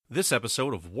This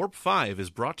episode of Warp 5 is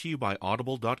brought to you by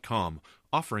Audible.com,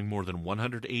 offering more than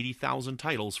 180,000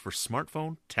 titles for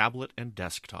smartphone, tablet, and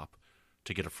desktop.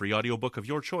 To get a free audiobook of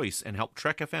your choice and help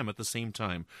Trek FM at the same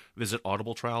time, visit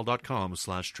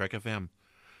audibletrial.com/trekfm.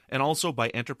 And also by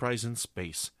Enterprise in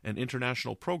Space, an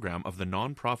international program of the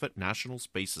non-profit National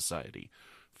Space Society.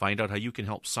 Find out how you can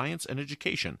help science and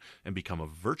education and become a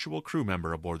virtual crew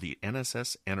member aboard the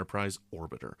NSS Enterprise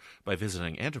Orbiter by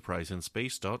visiting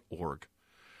enterpriseinspace.org.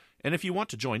 And if you want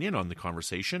to join in on the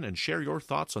conversation and share your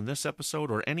thoughts on this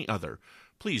episode or any other,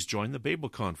 please join the Babel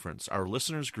Conference, our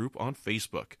listeners group on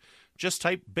Facebook. Just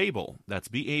type Babel, that's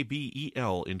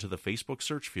B-A-B-E-L, into the Facebook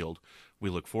search field. We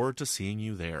look forward to seeing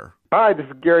you there. Hi, this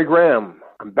is Gary Graham,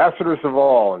 Ambassador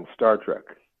Saval in Star Trek.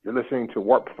 You're listening to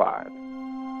Warp 5.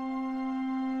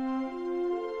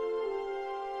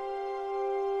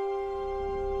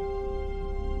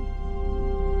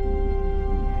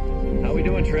 How we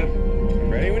doing, Trip?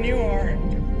 Ready when you are.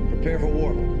 Prepare for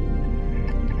warp.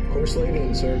 Course laid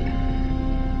in, sir.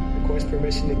 Request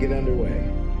permission to get underway.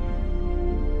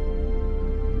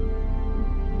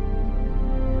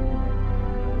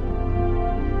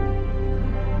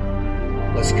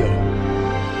 Let's go.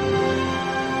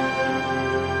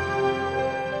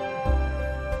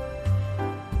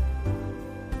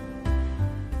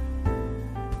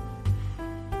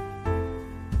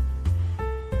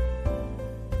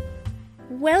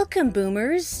 Welcome,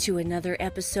 Boomers, to another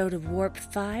episode of Warp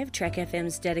 5, Trek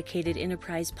FM's dedicated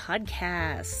Enterprise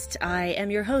podcast. I am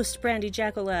your host, Brandy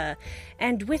Jackola,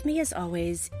 and with me, as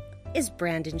always, is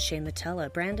Brandon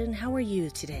Shamatella. Brandon, how are you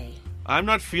today? I'm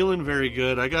not feeling very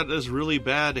good. I got this really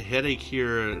bad headache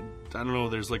here. I don't know,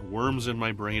 there's like worms in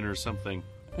my brain or something.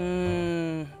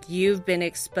 You've been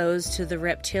exposed to the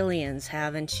reptilians,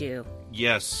 haven't you?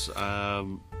 Yes,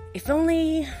 If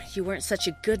only you weren't such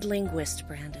a good linguist,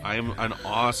 Brandon. I am an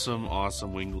awesome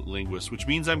linguist, which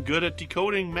means I'm good at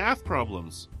decoding math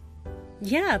problems.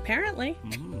 Yeah, apparently.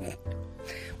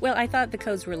 Well, I thought the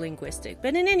codes were linguistic,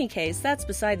 but in any case, that's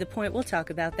beside the point. We'll talk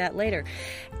about that later.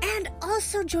 And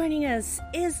also joining us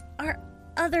is our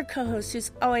other co-host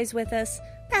who's always with us,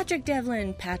 Patrick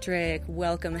Devlin. Patrick,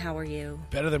 welcome. How are you?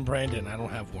 Better than Brandon. I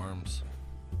don't have worms.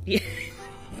 Yeah.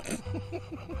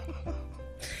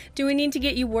 Do we need to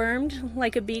get you wormed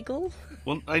like a beagle?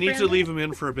 Well, I need to leave them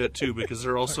in for a bit, too, because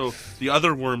they're also... The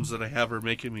other worms that I have are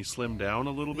making me slim down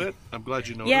a little bit. I'm glad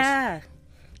you noticed.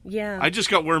 Yeah. I just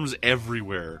got worms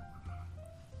everywhere.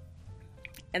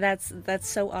 And that's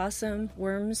so awesome.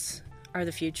 Worms are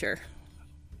the future.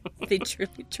 They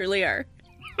truly are.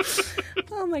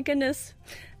 Oh, my goodness.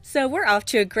 So we're off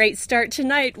to a great start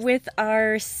tonight with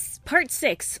our part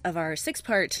 6 of our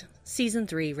 6-part Season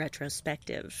 3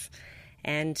 retrospective.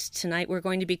 And tonight we're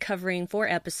going to be covering 4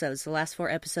 episodes, the last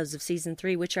 4 episodes of Season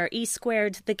 3, which are E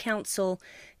Squared, The Council,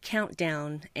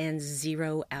 Countdown, and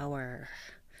 0 Hour,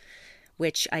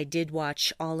 which I did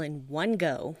watch all in one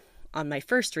go on my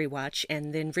first rewatch,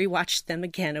 and then rewatched them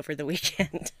again over the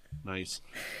weekend. Nice.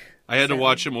 I had to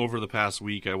watch them over the past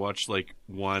week. I watched like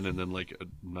one, and then like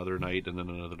another night, and then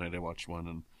another night I watched one,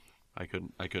 and I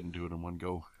couldn't do it in one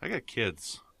go. I got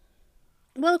kids.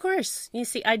 Well, of course. You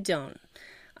see, I don't.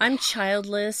 I'm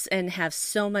childless and have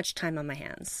so much time on my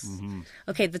hands. Mm-hmm.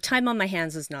 Okay, the time on my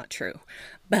hands is not true,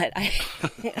 but I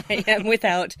am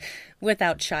without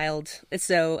child,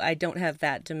 so I don't have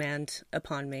that demand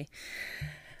upon me.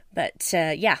 But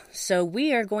yeah, so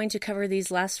we are going to cover these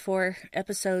last 4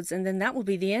 episodes, and then that will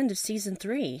be the end of Season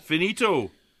 3. Finito!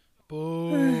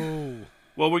 Boo!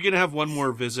 Well, we're going to have one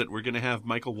more visit. We're going to have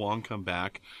Michael Wong come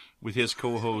back with his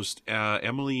co-host,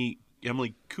 Emily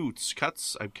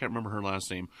Cutts, I can't remember her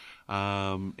last name,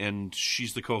 and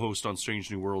she's the co-host on Strange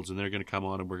New Worlds, and they're going to come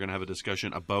on, and we're going to have a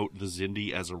discussion about the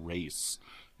Xindi as a race,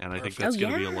 and I think that's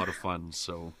going to be a lot of fun,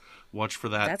 so watch for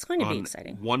that. That's going to be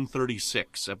exciting.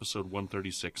 Episode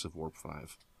 136 of Warp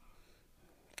 5.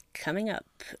 Coming up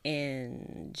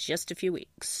in just a few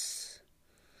weeks.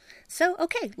 So,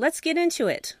 okay, let's get into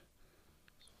it.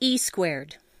 E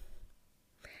Squared.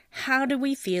 How do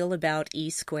we feel about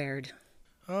E Squared?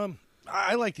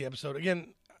 I like the episode.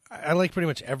 Again, I like pretty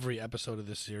much every episode of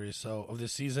this series, of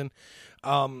this season.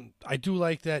 I do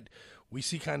like that we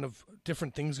see kind of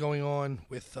different things going on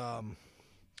with the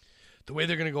way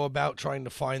they're going to go about trying to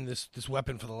find this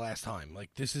weapon for the last time.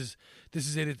 Like, this is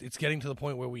it. It's getting to the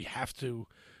point where we have to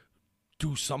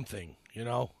do something, you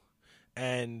know?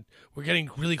 And we're getting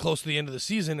really close to the end of the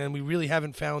season, and we really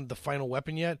haven't found the final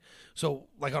weapon yet. So,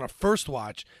 like, on a first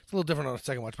watch, it's a little different on a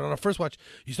second watch, but on a first watch,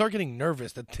 you start getting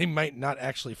nervous that they might not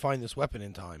actually find this weapon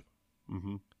in time.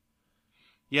 Mm-hmm.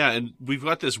 Yeah, and we've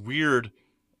got this weird,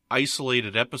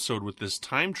 isolated episode with this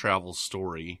time travel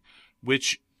story,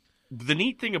 which the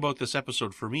neat thing about this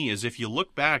episode for me is if you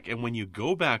look back and when you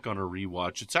go back on a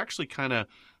rewatch, it's actually kind of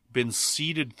been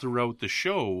seeded throughout the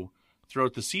show,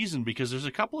 throughout the season, because there's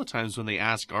a couple of times when they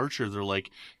ask Archer, they're like,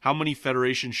 how many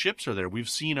Federation ships are there? We've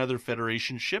seen other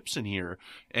Federation ships in here.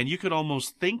 And you could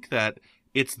almost think that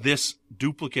it's this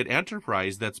duplicate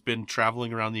Enterprise that's been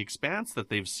traveling around the Expanse that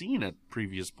they've seen at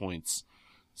previous points.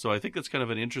 So I think that's kind of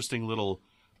an interesting little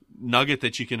nugget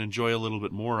that you can enjoy a little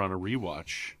bit more on a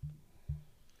rewatch.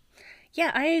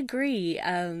 Yeah, I agree.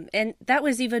 And that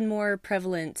was even more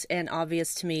prevalent and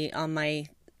obvious to me on my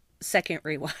second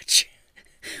rewatch,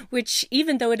 which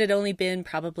even though it had only been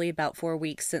probably about 4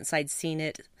 weeks since I'd seen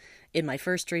it in my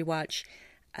first rewatch,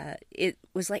 it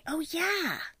was like, oh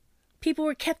yeah,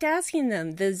 people kept asking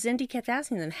them, the Xindi kept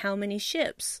asking them how many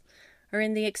ships are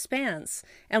in the Expanse,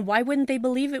 and why wouldn't they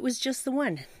believe it was just the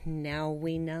one? Now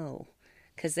we know,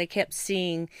 because they kept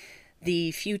seeing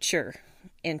the future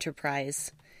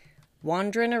Enterprise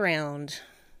wandering around,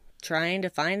 trying to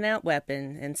find that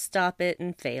weapon and stop it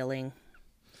and failing.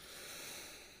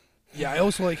 Yeah, I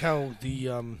also like how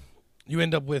the you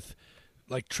end up with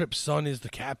like Trip's son is the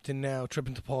captain now. Trip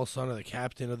and T'Pol's son are the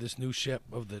captain of this new ship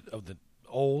of the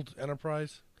old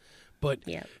Enterprise. But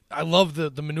yeah. I love the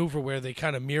maneuver where they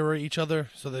kind of mirror each other,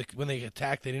 so that when they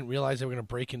attack, they didn't realize they were going to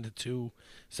break into two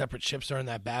separate ships during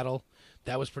that battle.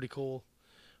 That was pretty cool.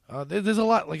 There's a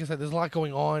lot, like I said, there's a lot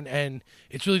going on, and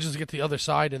it's really just to get to the other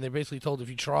side, and they're basically told if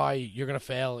you try, you're going to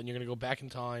fail, and you're going to go back in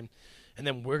time, and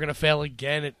then we're going to fail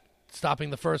again at stopping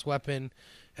the first weapon,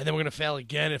 and then we're going to fail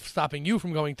again at stopping you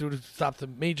from going through to stop the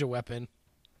major weapon.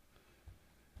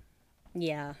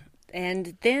 Yeah,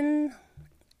 and then,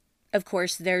 of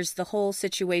course, there's the whole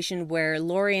situation where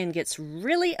Lorian gets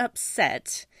really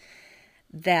upset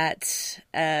that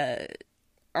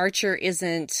Archer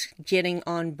isn't getting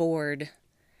on board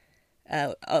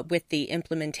with the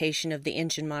implementation of the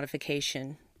engine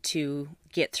modification to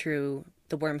get through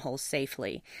the wormhole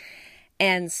safely.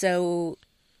 And so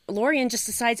Lorian just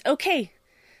decides, okay,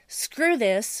 screw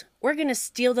this. We're going to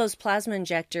steal those plasma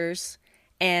injectors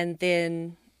and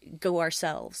then go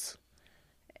ourselves.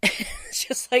 It's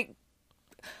just like,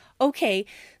 okay,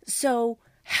 so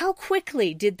how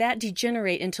quickly did that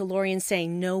degenerate into Lorian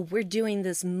saying, no, we're doing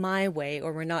this my way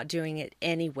or we're not doing it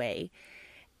anyway?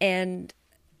 And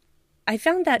I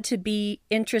found that to be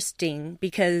interesting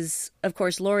because, of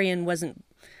course, Lorian wasn't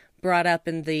brought up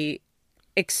in the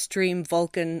extreme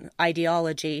Vulcan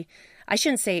ideology. I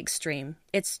shouldn't say extreme.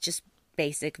 It's just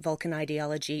basic Vulcan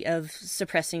ideology of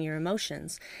suppressing your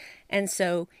emotions. And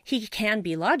so he can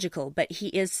be logical, but he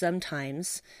is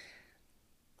sometimes,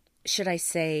 should I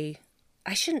say,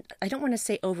 I don't want to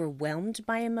say overwhelmed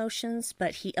by emotions,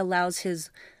 but he allows his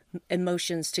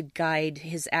emotions to guide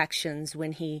his actions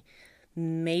when he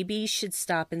maybe should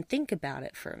stop and think about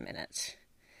it for a minute.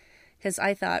 Because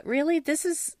I thought, really,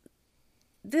 these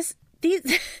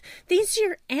are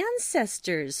your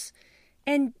ancestors,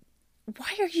 and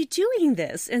why are you doing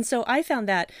this? And so I found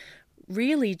that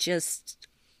really just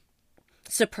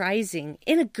surprising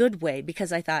in a good way,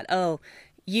 because I thought, oh,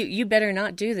 you better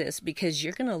not do this because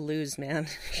you're gonna lose, man.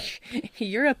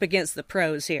 You're up against the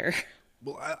pros here.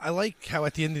 Well, I like how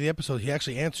at the end of the episode he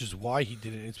actually answers why he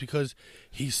did it. It's because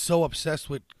he's so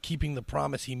obsessed with keeping the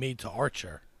promise he made to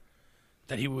Archer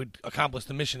that he would accomplish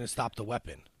the mission and stop the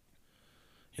weapon.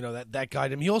 You know, that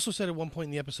guided him. He also said at one point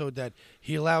in the episode that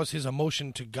he allows his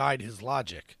emotion to guide his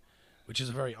logic, which is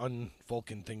a very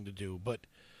un-Vulcan thing to do. But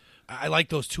I like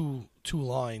those two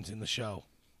lines in the show.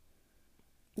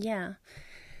 Yeah.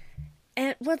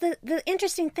 And well, the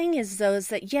interesting thing is, though, is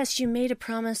that, yes, you made a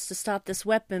promise to stop this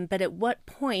weapon, but at what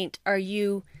point are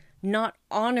you not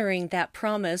honoring that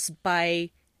promise by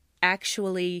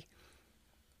actually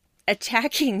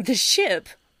attacking the ship,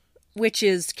 which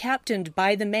is captained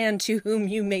by the man to whom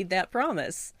you made that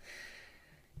promise?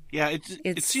 Yeah,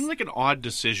 it seemed like an odd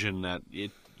decision that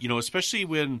especially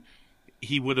when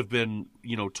he would have been,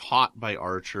 taught by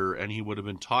Archer and he would have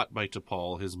been taught by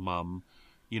T'Pol, his mom.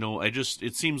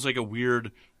 It seems like a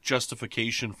weird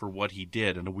justification for what he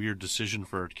did and a weird decision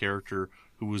for a character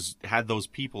who had those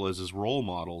people as his role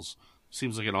models.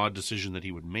 Seems like an odd decision that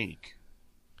he would make.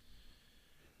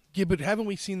 Yeah, but haven't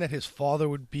we seen that his father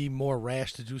would be more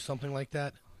rash to do something like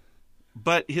that?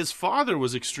 But his father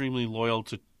was extremely loyal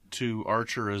to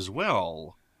Archer as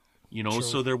well. True.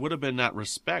 So there would have been that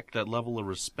respect, that level of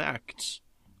respect.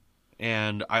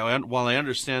 And while I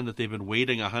understand that they've been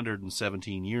waiting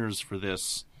 117 years for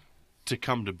this to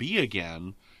come to be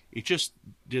again,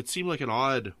 it seemed like an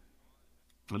odd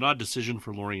decision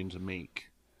for Lorian to make.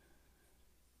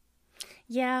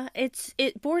 Yeah,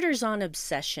 it borders on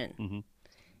obsession. Mm-hmm.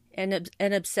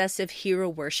 an obsessive hero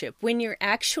worship. When you're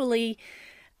actually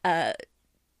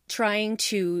trying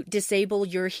to disable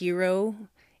your hero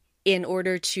in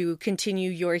order to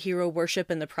continue your hero worship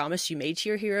and the promise you made to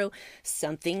your hero,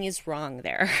 something is wrong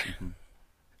there. Mm-hmm.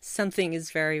 Something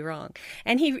is very wrong.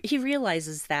 And he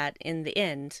realizes that in the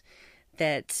end,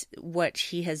 that what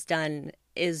he has done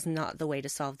is not the way to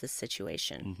solve this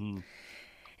situation. Mm-hmm.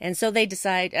 And so they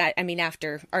decide, I mean,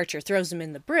 after Archer throws him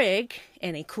in the brig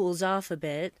and he cools off a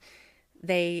bit,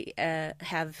 they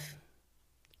have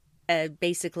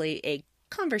basically a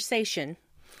conversation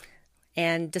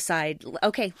and decide,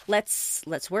 okay,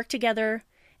 let's work together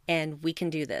and we can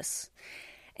do this.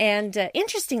 And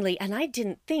interestingly, and I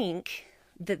didn't think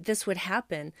that this would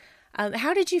happen,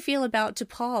 how did you feel about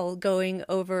T'Pol going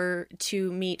over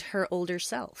to meet her older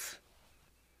self?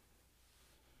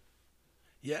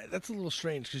 Yeah, that's a little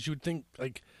strange because you would think,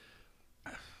 like,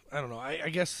 I don't know. I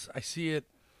guess I see it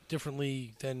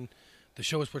differently than the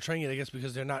show is portraying it, I guess,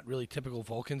 because they're not really typical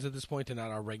Vulcans at this point. They're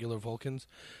not our regular Vulcans.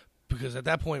 Because at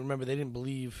that point, remember, they didn't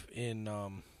believe in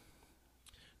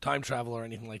time travel or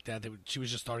anything like that. She was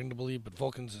just starting to believe, but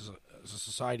Vulcans as a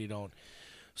society don't.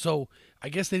 So I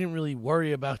guess they didn't really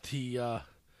worry about the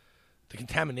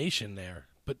contamination there.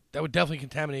 But that would definitely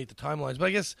contaminate the timelines. But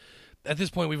I guess at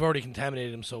this point, we've already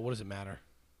contaminated them, so what does it matter?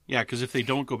 Yeah, because if they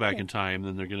don't go back in time,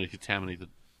 then they're going to contaminate the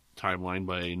timeline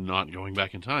by not going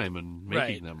back in time and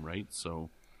making them, right? So.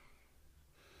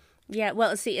 Yeah,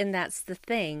 well, see, and that's the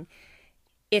thing.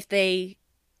 If they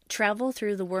travel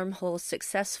through the wormhole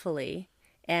successfully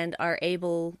and are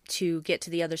able to get to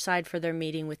the other side for their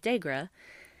meeting with Degra,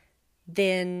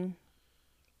 then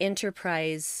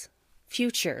Enterprise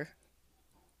future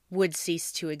would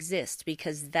cease to exist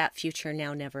because that future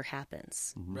now never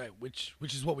happens. Mm-hmm. Right, which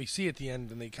is what we see at the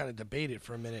end, and they kind of debate it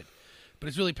for a minute. But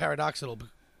it's really paradoxical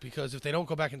because if they don't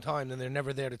go back in time, then they're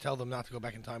never there to tell them not to go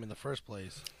back in time in the first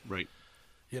place. Right.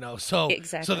 You know, so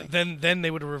exactly. So then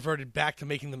they would have reverted back to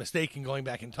making the mistake and going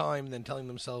back in time, and then telling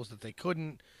themselves that they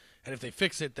couldn't. And if they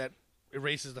fix it, that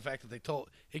erases the fact that they told.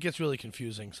 It gets really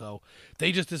confusing. So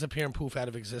they just disappear and poof out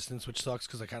of existence, which sucks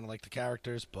because I kind of like the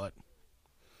characters, but.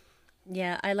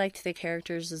 Yeah, I liked the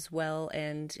characters as well,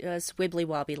 and it's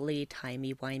wibbly-wobbly,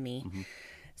 timey-wimey. Mm-hmm.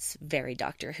 It's very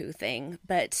Doctor Who thing.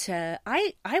 But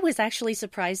I was actually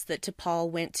surprised that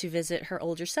T'Pol went to visit her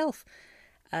older self,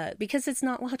 because it's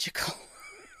not logical.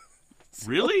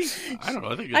 Really? I don't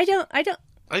know.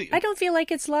 I don't feel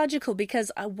like it's logical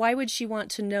because why would she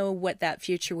want to know what that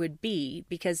future would be?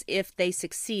 Because if they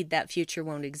succeed, that future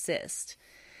won't exist.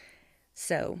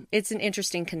 So it's an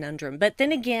interesting conundrum. But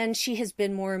then again, she has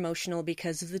been more emotional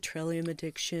because of the Trillium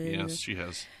addiction. Yes, she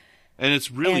has. And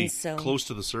it's really close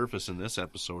to the surface in this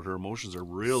episode. Her emotions are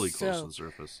really close to the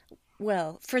surface.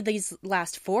 Well, for these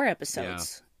last 4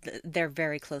 episodes, they're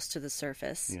very close to the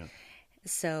surface. Yeah.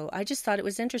 So I just thought it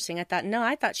was interesting.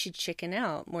 I thought she'd chicken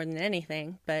out more than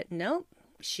anything. But nope,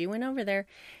 she went over there.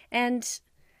 And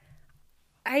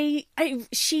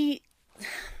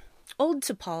old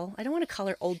T'Pol, I don't want to call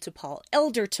her old T'Pol,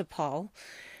 elder T'Pol,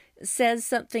 says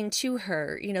something to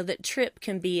her, that Trip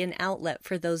can be an outlet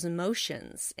for those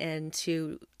emotions and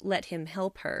to let him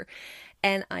help her.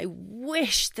 And I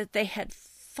wish that they had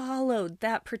followed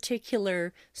that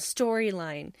particular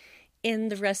storyline in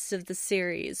the rest of the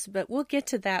series. But we'll get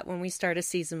to that when we start a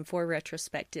season 4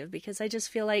 retrospective, because I just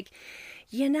feel like,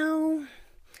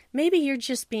 maybe you're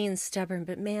just being stubborn,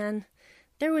 but man,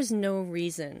 there was no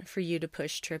reason for you to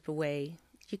push Trip away.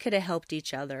 You could have helped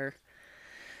each other.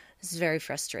 It's very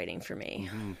frustrating for me.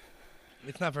 Mm-hmm.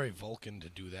 It's not very Vulcan to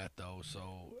do that, though,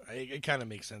 so it kind of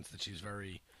makes sense that she's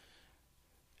very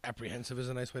apprehensive, is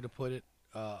a nice way to put it,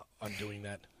 on doing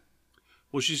that.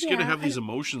 Well, she's going to have these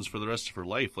emotions for the rest of her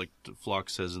life, like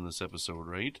Phlox says in this episode,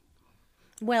 right?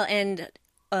 Well, and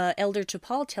Elder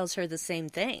T'Pol tells her the same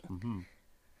thing,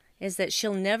 is that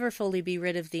she'll never fully be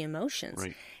rid of the emotions.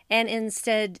 Right. And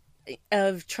instead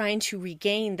of trying to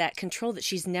regain that control that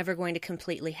she's never going to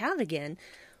completely have again,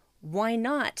 why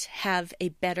not have a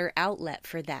better outlet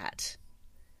for that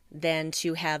than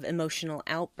to have emotional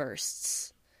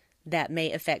outbursts that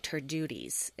may affect her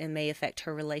duties and may affect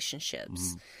her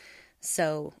relationships?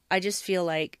 So I just feel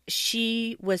like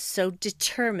she was so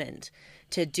determined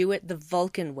to do it the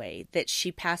Vulcan way that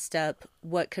she passed up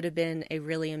what could have been a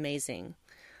really amazing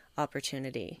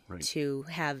opportunity to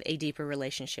have a deeper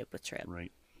relationship with Trip.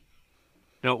 Right.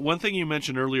 Now, one thing you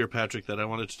mentioned earlier, Patrick, that I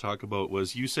wanted to talk about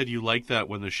was you said you liked that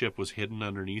when the ship was hidden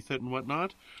underneath it and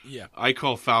whatnot. Yeah. I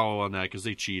call foul on that because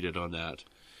they cheated on that.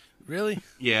 Really?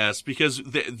 Yes, because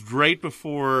right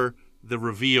before the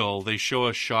reveal, they show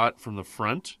a shot from the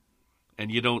front,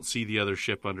 and you don't see the other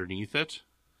ship underneath it.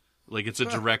 Like, it's a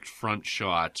direct front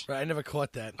shot. Right, I never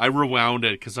caught that. I rewound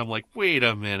it because I'm like, wait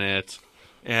a minute.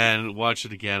 And watched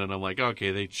it again, and I'm like,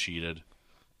 okay, they cheated.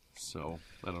 So,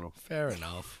 I don't know. Fair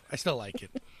enough. I still like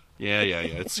it. Yeah.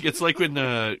 It's like when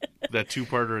that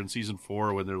two-parter in season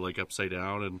 4 when they're like upside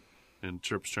down and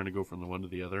Trip's trying to go from the one to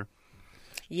the other.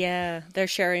 Yeah, they're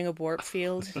sharing a warp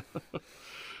field.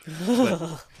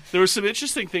 There were some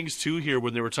interesting things too here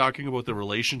when they were talking about the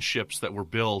relationships that were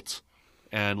built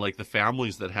and like the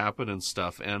families that happen and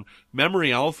stuff. And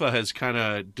Memory Alpha has kind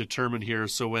of determined here.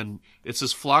 So when it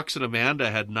says Phlox and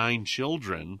Amanda had 9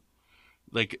 children,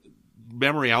 like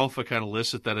Memory Alpha kind of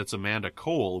lists it that it's Amanda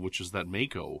Cole, which is that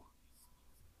Mako.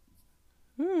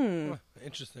 Oh,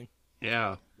 interesting.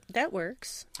 Yeah. That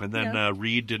works. And then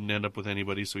Reed didn't end up with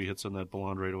anybody, so he hits on that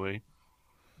blonde right away.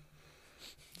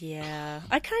 Yeah,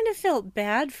 I kind of felt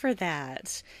bad for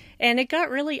that. And it got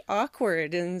really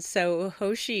awkward. And so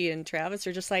Hoshi and Travis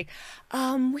are just like, we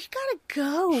gotta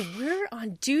go. We're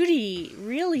on duty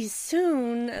really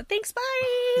soon. Thanks,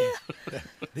 bye.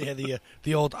 Yeah,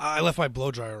 the old, I left my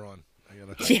blow dryer on.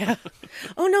 Yeah.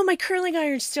 Oh no, my curling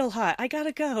iron's still hot. I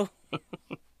gotta go.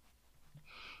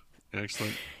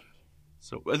 Excellent.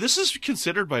 So this is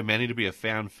considered by many to be a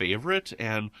fan favorite,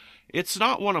 and it's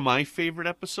not one of my favorite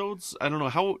episodes. I don't know,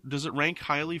 how does it rank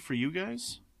highly for you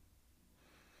guys?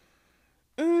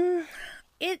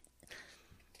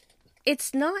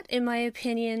 It's not, in my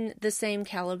opinion, the same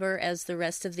caliber as the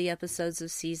rest of the episodes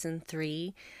of season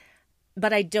 3,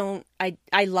 but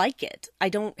I like it. I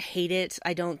don't hate it.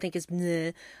 I don't think it's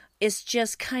bleh. It's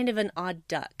just kind of an odd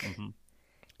duck. Mm-hmm.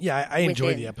 Yeah, I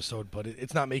enjoy the episode, but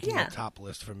it's not making the top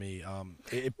list for me.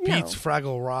 It beats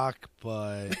Fraggle Rock,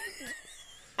 but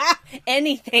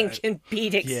anything can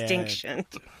beat Extinction.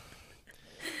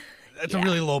 That's a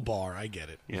really low bar. I get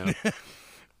it.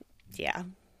 Yeah.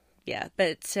 Yeah,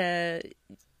 but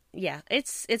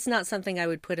it's not something I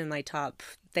would put in my top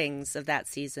things of that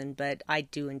season, but I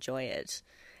do enjoy it.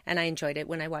 And I enjoyed it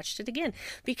when I watched it again.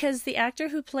 Because the actor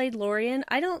who played Lorian,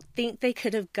 I don't think they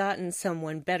could have gotten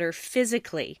someone better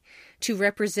physically to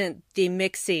represent the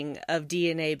mixing of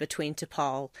DNA between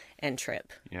T'Pol and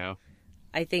Trip. Yeah.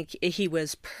 I think he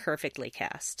was perfectly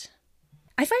cast.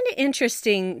 I find it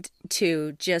interesting,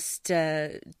 too, just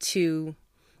because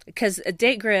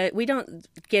Degra, we don't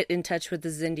get in touch with the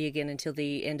Xindi again until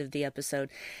the end of the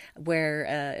episode,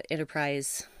 where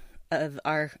Enterprise of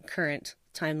our current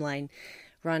timeline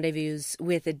rendezvous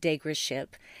with a Degra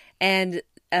ship. And,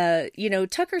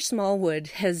 Tucker Smallwood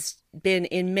has been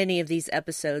in many of these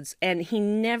episodes, and he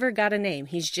never got a name.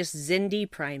 He's just Xindi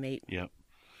Primate. Yeah.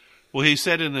 Well, he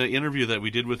said in the interview that we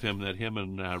did with him that him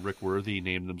and Rick Worthy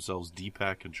named themselves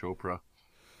Deepak and Chopra.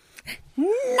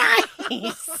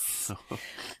 Nice!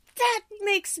 That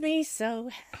makes me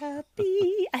so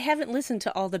happy. I haven't listened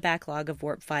to all the backlog of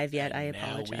Warp 5 yet. I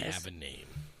apologize. Now we have a name.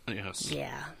 Yes.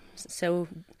 Yeah. So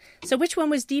which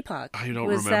one was Deepak? I don't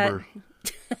remember.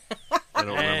 I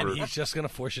don't remember. And he's just going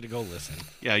to force you to go listen.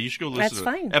 Yeah, you should go listen That's to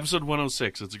fine. it. Episode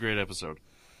 106. It's a great episode.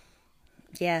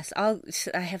 Yes, I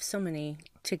have so many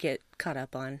to get caught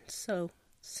up on. So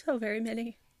very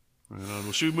many. Right on.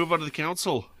 Well, should we move on to the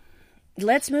council?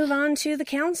 Let's move on to the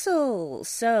council.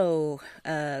 So,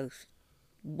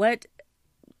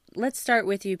 let's start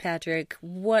with you, Patrick.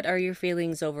 What are your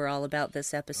feelings overall about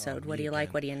this episode? What do you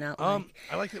like? What do you not like?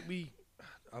 I like that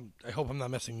I hope I'm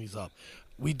not messing these up.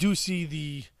 We do see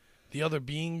the other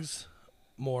beings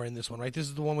more in this one, right? This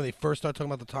is the one where they first start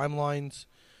talking about the timelines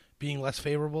being less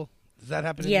favorable. Does that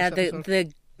happen in this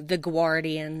episode? the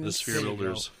Guardians. The Sphere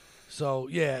Builders. So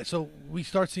we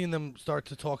start seeing them start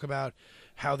to talk about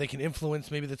how they can influence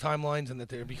maybe the timelines and that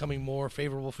they're becoming more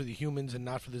favorable for the humans and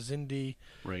not for the Xindi.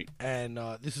 Right. And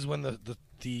this is when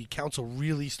the council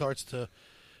really starts to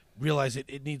realize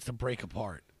it needs to break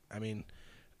apart. I mean,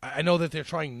 I know that they're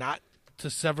trying not to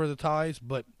sever the ties,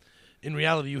 but in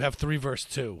reality you have 3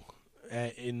 versus 2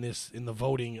 in the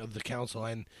voting of the council,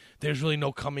 and there's really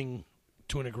no coming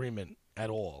to an agreement at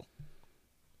all.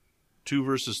 2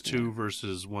 versus 2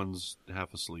 versus one's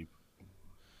half asleep.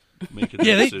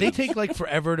 They take like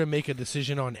forever to make a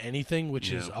decision on anything,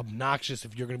 which is obnoxious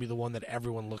if you're going to be the one that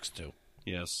everyone looks to.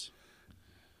 Yes.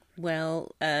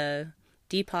 Well,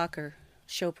 Deepak or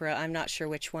Chopra, I'm not sure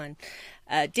which one,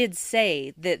 did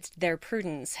say that their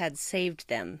prudence had saved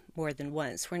them more than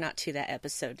once. We're not to that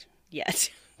episode yet.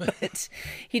 But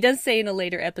he does say in a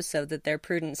later episode that their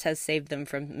prudence has saved them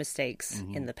from mistakes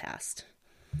in the past.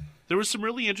 There was some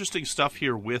really interesting stuff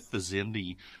here with the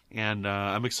Xindi, and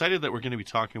I'm excited that we're going to be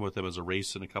talking about them as a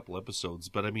race in a couple episodes.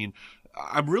 But, I mean,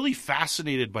 I'm really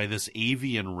fascinated by this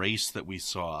avian race that we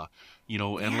saw,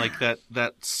 and like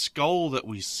that skull that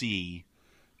we see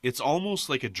it's almost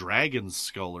like a dragon's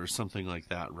skull or something like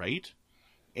that, right?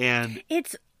 And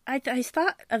It's I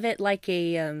thought of it like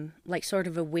a like sort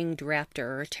of a winged raptor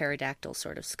or a pterodactyl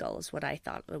sort of skull is what I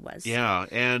thought it was. yeah,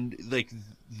 and like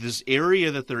this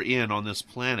area that they're in on this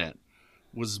planet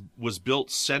was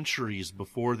built centuries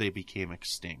before they became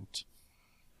extinct.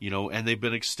 And they've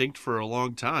been extinct for a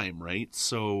long time, right?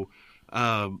 So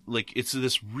like it's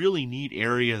this really neat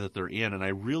area that they're in, and I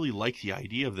really like the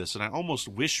idea of this, and I almost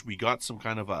wish we got some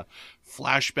kind of a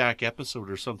flashback episode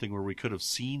or something where we could have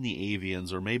seen the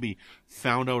avians or maybe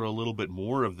found out a little bit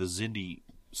more of the Xindi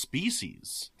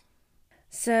species.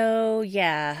 So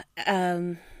yeah,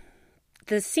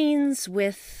 the scenes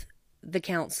with the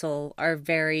council are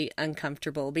very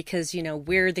uncomfortable because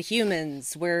we're the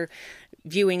humans, we're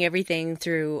viewing everything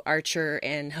through Archer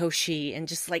and Hoshi, and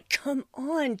just like, come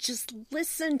on, just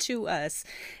listen to us.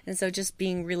 And so just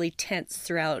being really tense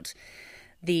throughout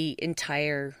the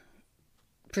entire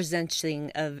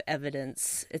presenting of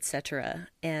evidence, etc.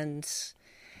 And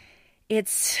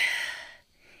it's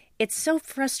so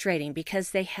frustrating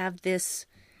because they have this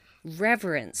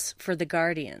reverence for the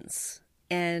Guardians,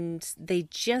 and they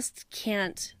just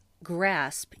can't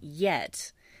grasp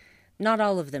yet, not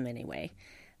all of them anyway,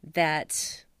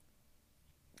 that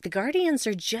the Guardians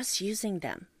are just using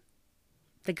them.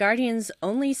 The Guardians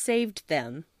only saved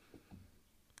them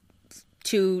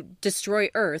to destroy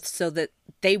Earth so that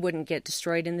they wouldn't get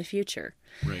destroyed in the future.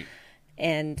 Right.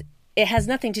 And it has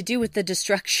nothing to do with the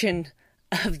destruction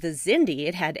of the Xindi.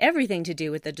 It had everything to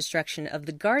do with the destruction of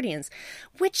the Guardians,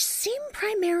 which seem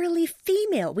primarily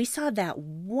female. We saw that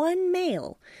one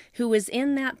male who was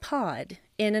in that pod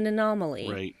in an anomaly.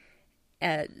 Right.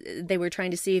 They were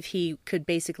trying to see if he could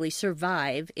basically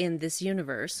survive in this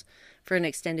universe for an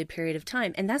extended period of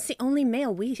time. And that's the only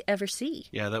male we ever see.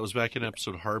 Yeah, that was back in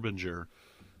episode Harbinger.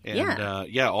 And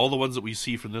Yeah. all the ones that we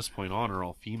see from this point on are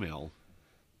all female.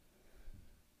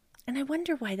 And I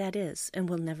wonder why that is, and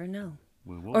we'll never know.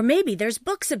 We won't. Or maybe there's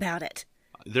books about it.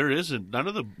 There isn't. None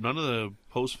of the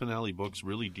post-finale books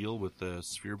really deal with the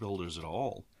sphere builders at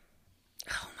all.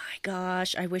 Oh my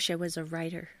gosh, I wish I was a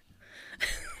writer.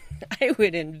 I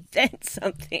would invent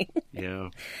something. Yeah.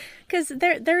 Because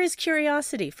there is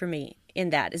curiosity for me in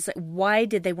that. Is like, why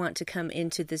did they want to come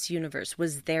into this universe?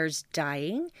 Was theirs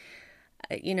dying?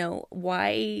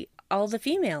 Why all the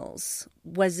females?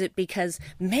 Was it because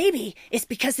maybe it's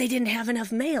because they didn't have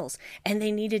enough males and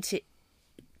they needed to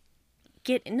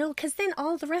because then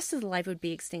all the rest of the life would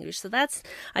be extinguished. So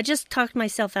I just talked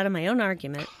myself out of my own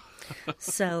argument.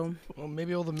 So Well,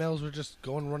 maybe all the males were just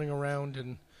running around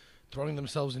and throwing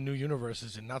themselves in new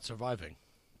universes and not surviving.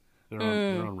 They're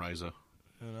on Ryza.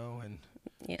 And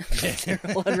yeah,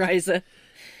 on Ryza.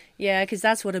 Yeah, because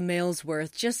that's what a male's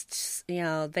worth. Just,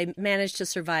 they managed to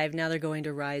survive. Now they're going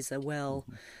to Ryza. Well,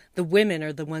 the women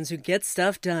are the ones who get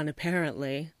stuff done,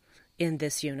 apparently, in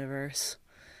this universe.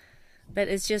 But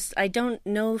it's just, I don't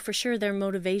know for sure their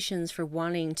motivations for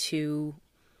wanting to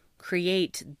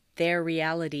create their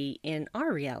reality in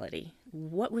our reality.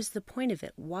 What was the point of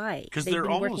it? Why? Because they've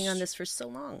been working on this for so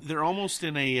long. They're almost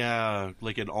in a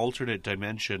like an alternate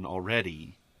dimension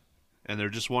already, and they're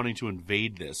just wanting to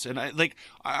invade this. And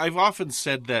I've often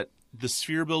said that the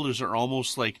sphere builders are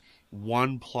almost like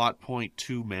one plot point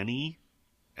too many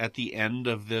at the end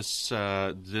of this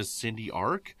Xindi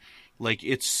arc. Like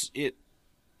it's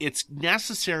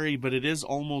necessary, but it is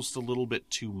almost a little bit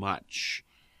too much.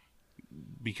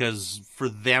 Because for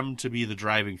them to be the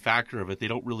driving factor of it, they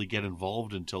don't really get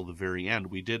involved until the very end.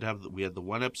 We had the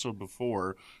one episode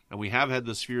before, and we have had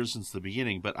the spheres since the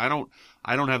beginning. But I don't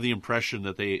have the impression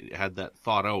that they had that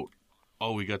thought out.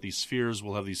 Oh, we got these spheres,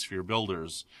 we'll have these sphere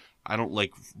builders. I don't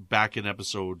like back in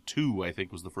episode 2, I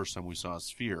think was the first time we saw a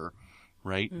sphere,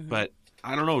 right? Mm-hmm. But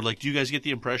I don't know. Like, do you guys get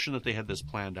the impression that they had this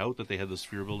planned out, that they had the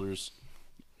sphere builders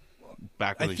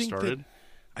back when they started?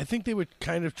 I think they were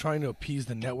kind of trying to appease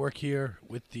the network here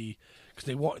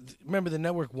because remember the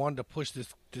network wanted to push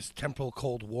this temporal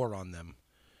Cold War on them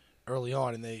early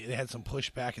on, and they had some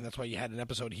pushback, and that's why you had an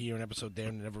episode here, an episode there,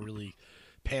 and it never really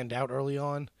panned out early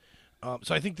on.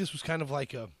 So I think this was kind of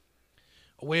like a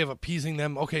way of appeasing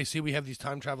them. Okay, see, we have these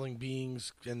time traveling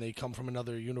beings, and they come from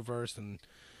another universe, and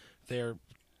they're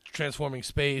transforming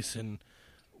space, and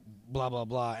blah blah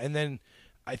blah, and then.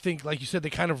 I think, like you said, they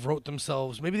kind of wrote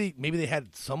themselves. Maybe they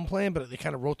had some plan, but they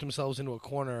kind of wrote themselves into a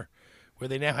corner where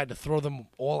they now had to throw them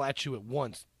all at you at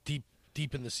once,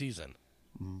 deep in the season.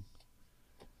 Mm-hmm.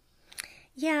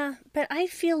 Yeah, but I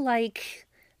feel like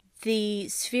the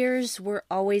spheres were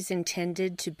always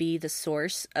intended to be the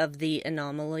source of the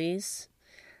anomalies.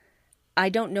 I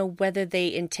don't know whether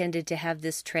they intended to have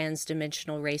this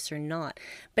trans-dimensional race or not,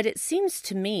 but it seems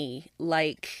to me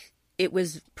like it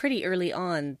was pretty early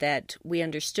on that we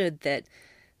understood that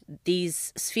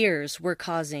these spheres were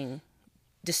causing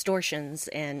distortions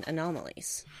and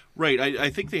anomalies. Right. I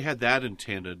think they had that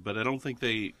intended, but I don't think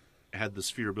they had the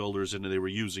sphere builders and they were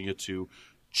using it to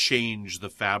change the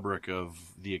fabric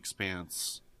of the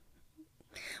expanse.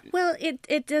 Well,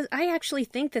 it does. I actually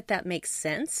think that makes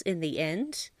sense in the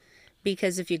end,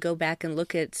 because if you go back and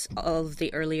look at all of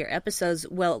the earlier episodes,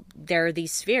 well, there are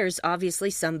these spheres. Obviously,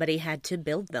 somebody had to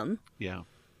build them. Yeah.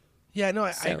 Yeah, no,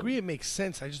 I agree it makes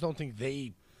sense. I just don't think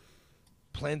they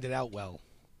planned it out well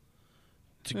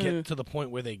to get to the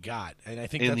point where they got. And I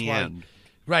think that's why. End.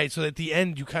 Right, so at the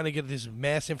end you kind of get this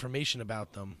mass information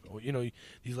about them, or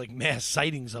these like mass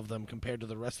sightings of them compared to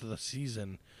the rest of the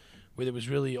season, where there was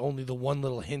really only the one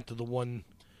little hint of the one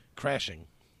crashing.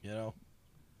 Yeah.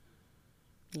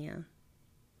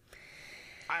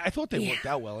 I thought they worked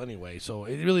out well anyway, so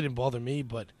it really didn't bother me.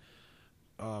 But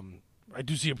I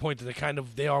do see a point that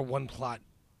they are one plot.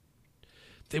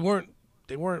 They weren't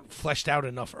fleshed out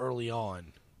enough early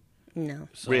on. No.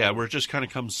 So, yeah, where it just kind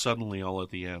of comes suddenly all at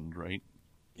the end, right?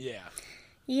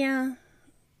 Yeah.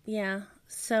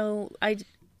 So I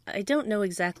don't know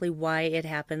exactly why it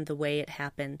happened the way it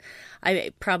happened.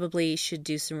 I probably should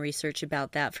do some research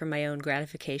about that for my own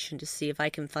gratification to see if I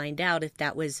can find out if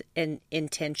that was an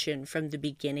intention from the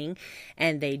beginning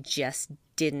and they just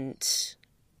didn't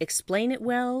explain it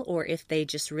well, or if they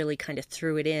just really kind of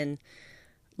threw it in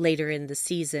later in the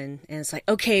season and it's like,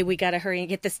 okay, we got to hurry and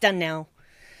get this done now.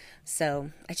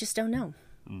 So I just don't know.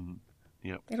 Mm-hmm.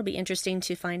 Yep. It'll be interesting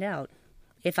to find out.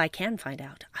 If I can find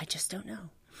out. I just don't know.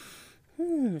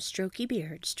 Strokey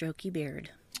beard.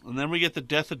 And then we get the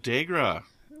death of Dagra.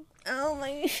 Oh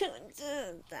my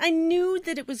God. I knew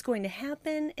that it was going to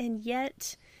happen, and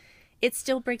yet it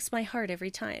still breaks my heart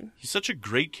every time. He's such a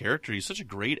great character. He's such a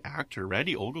great actor.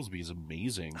 Randy Oglesby is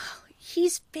amazing. Oh,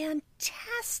 he's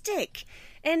fantastic.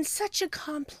 And such a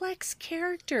complex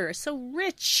character. So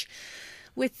rich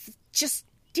with just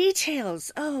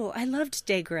details. Oh, I loved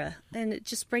Dagra, and it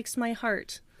just breaks my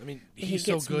heart. I mean, he's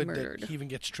so good that he even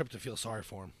gets Trip to feel sorry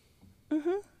for him.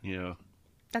 Mm-hmm. Yeah.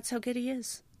 That's how good he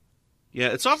is. Yeah,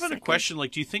 it's often a question,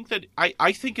 like, do you think that...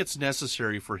 I think it's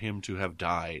necessary for him to have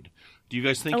died. Do you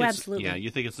guys think it's... Absolutely. Yeah,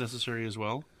 you think it's necessary as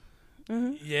well?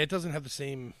 Mm-hmm. Yeah, it doesn't have the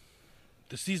same...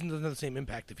 The season doesn't have the same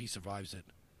impact if he survives it.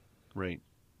 Right.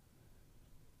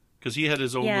 Because he had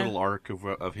his own little arc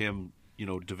of him,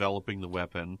 developing the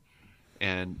weapon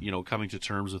and, coming to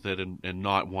terms with it and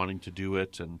not wanting to do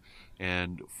it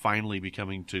and finally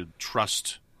becoming to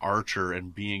trust Archer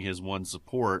and being his one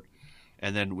support.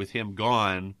 And then with him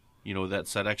gone,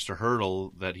 that's that extra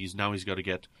hurdle that he's got to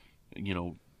get,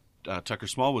 Tucker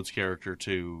Smallwood's character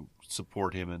to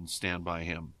support him and stand by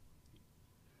him.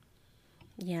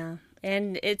 Yeah.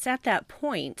 And it's at that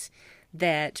point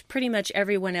that pretty much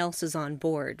everyone else is on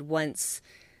board once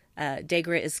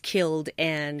Dagra is killed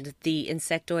and the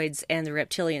insectoids and the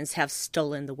reptilians have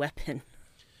stolen the weapon.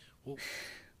 Well,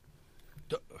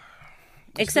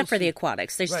 except for the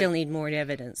aquatics. They still need more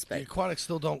evidence. But the aquatics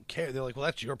still don't care. They're like, well,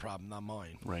 that's your problem, not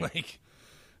mine. Right. Like,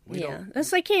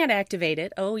 That's like, can't activate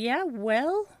it. Oh, yeah?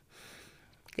 Well,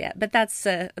 yeah, but that's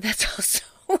also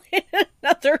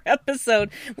another episode,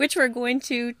 which we're going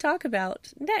to talk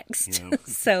about next. Yeah.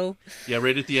 So yeah,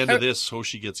 right at the end of this,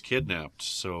 Hoshi gets kidnapped.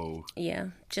 So yeah,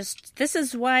 this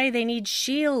is why they need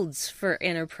shields for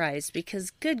Enterprise,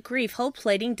 because good grief, hull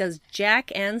plating does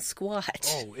jack and squat.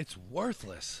 Oh, it's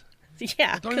worthless.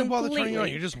 Yeah, don't even bother turning it on.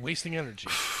 You're just wasting energy.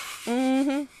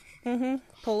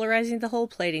 Polarizing the hull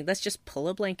plating. Let's just pull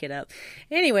a blanket up.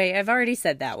 Anyway, I've already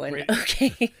said that one.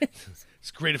 Okay.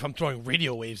 It's great if I'm throwing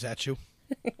radio waves at you.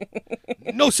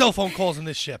 No cell phone calls in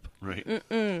this ship. Right.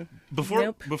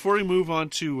 Before we move on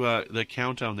to the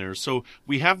countdown there, so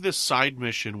we have this side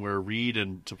mission where Reed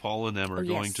and T'Pol and them are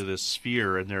going to this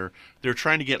sphere, and they're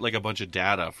trying to get like a bunch of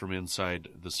data from inside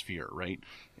the sphere, right?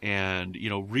 And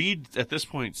Reed at this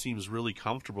point seems really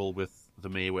comfortable with the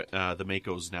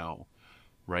Makos now,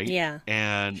 right? Yeah.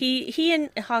 And he and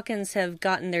Hawkins have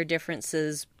gotten their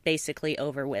differences basically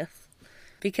over with,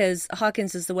 because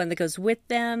Hawkins is the one that goes with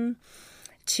them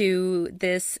to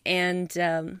this,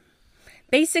 and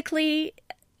basically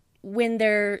when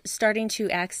they're starting to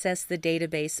access the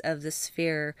database of the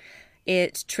sphere,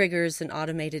 it triggers an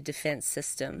automated defense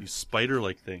system. These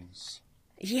spider-like things.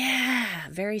 Yeah,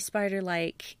 very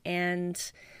spider-like, and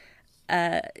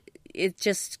it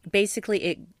just basically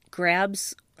it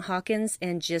grabs Hawkins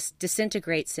and just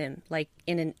disintegrates him like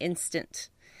in an instant.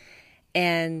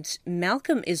 And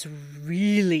Malcolm is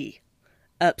really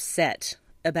upset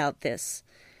about this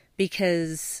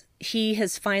because he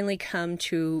has finally come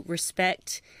to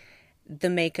respect the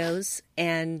Makos,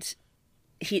 and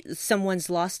someone's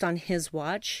lost on his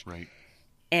watch. Right.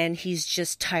 And he's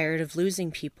just tired of losing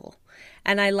people.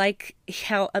 And I like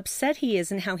how upset he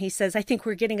is and how he says, I think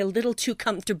we're getting a little too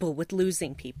comfortable with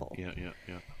losing people. Yeah.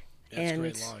 That's a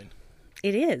great line.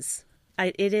 It is.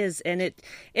 It is. And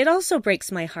it also breaks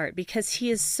my heart because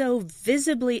he is so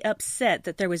visibly upset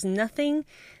that there was nothing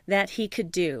that he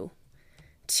could do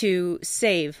to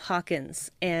save Hawkins.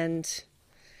 And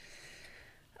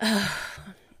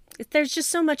there's just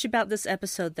so much about this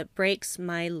episode that breaks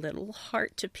my little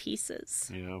heart to pieces.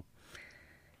 Yeah.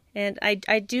 And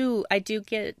I do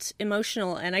get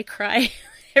emotional and I cry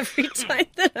every time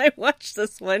that I watch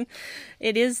this one.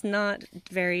 It is not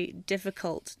very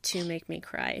difficult to make me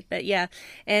cry. But yeah,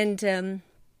 and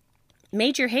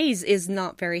Major Hayes is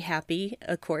not very happy,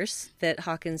 of course, that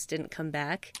Hawkins didn't come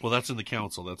back. Well, that's in the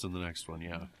council. That's in the next one,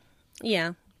 yeah.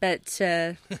 Yeah, but...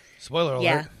 Spoiler alert.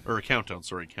 Yeah. Or a countdown,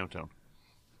 sorry, countdown.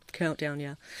 Countdown,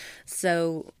 yeah.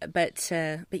 So, but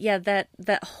yeah, that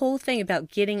whole thing about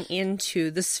getting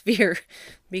into the sphere,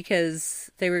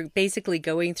 because they were basically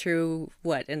going through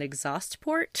an exhaust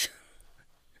port.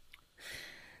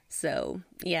 So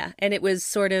yeah, and it was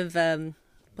sort of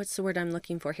what's the word I'm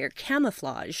looking for here?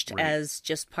 Camouflaged as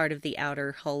just part of the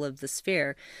outer hull of the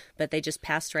sphere, but they just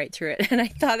passed right through it. And I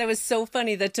thought that was so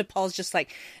funny that T'Pol's just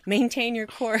like, maintain your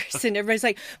course. And everybody's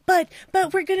like, but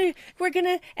we're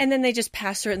gonna, and then they just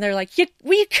pass through it and they're like,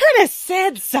 we could have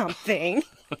said something.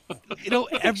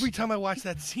 Every time I watch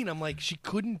that scene, I'm like, she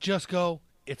couldn't just go,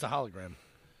 it's a hologram.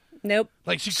 Nope.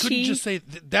 Like she couldn't just say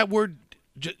that word.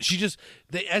 She just,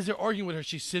 as they're arguing with her,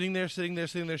 she's sitting there. She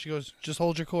goes, just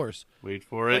hold your course. Wait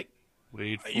for it.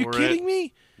 Wait for it. Are you kidding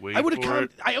me? Wait I would have for come.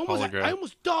 it. I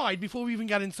almost died before we even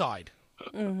got inside.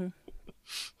 Mm-hmm.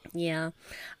 Yeah.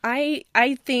 I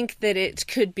think that it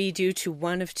could be due to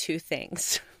one of two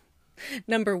things.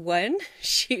 Number one,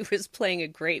 she was playing a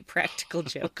great practical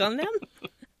joke on them.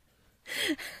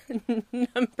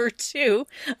 Number two,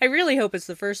 I really hope it's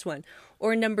the first one.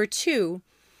 Or number two,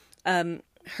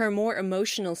 her more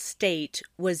emotional state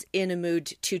was in a mood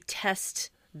to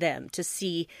test them, to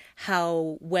see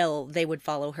how well they would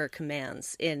follow her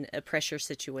commands in a pressure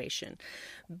situation.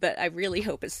 But I really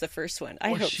hope it's the first one.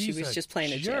 I hope she was just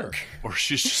playing a joke. Or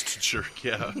she's just a jerk,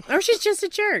 yeah. Or she's just a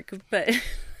jerk, but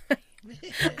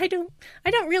I don't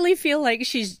really feel like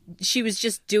she was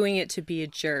just doing it to be a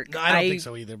jerk. No, I don't think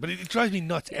so either. But it drives me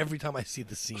nuts every time I see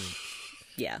the scene.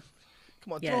 Yeah.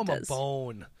 Come on, throw him a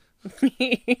bone.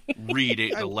 Reed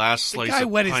ate the last slice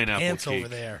of pineapple his pants cake. over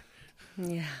there.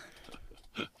 Yeah.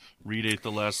 Reed ate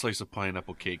the last slice of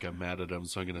pineapple cake. I'm mad at him,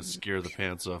 so I'm going to scare the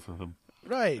pants off of him.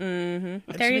 Right.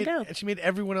 Mm-hmm. There you go. And she made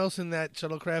everyone else in that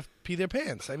shuttlecraft pee their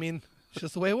pants. I mean, it's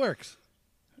just the way it works.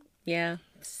 Yeah.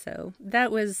 So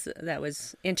that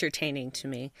was entertaining to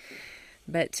me.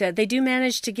 But they do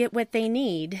manage to get what they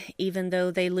need, even though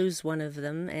they lose one of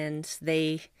them, and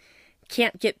they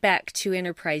can't get back to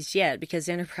Enterprise yet because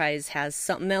Enterprise has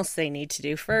something else they need to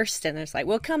do first, and it's like,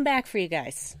 we'll come back for you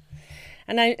guys.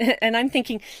 And I'm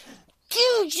thinking,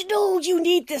 dude, you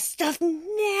need this stuff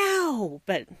now.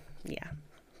 But yeah,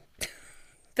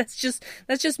 that's just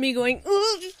me going,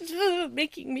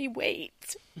 making me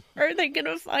wait. Are they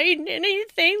gonna find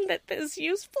anything that is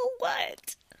useful?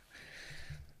 What?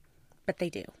 But they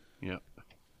do. Yeah.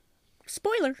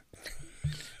 Spoiler.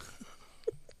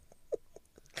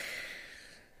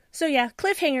 So yeah,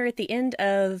 cliffhanger at the end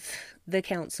of the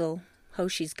council.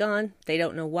 Hoshi's gone. They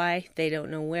don't know why. They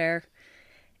don't know where.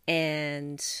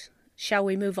 And shall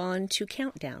we move on to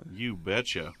Countdown? You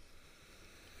betcha.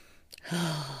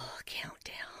 Oh,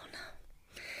 Countdown.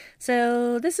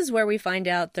 So this is where we find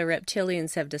out the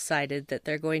reptilians have decided that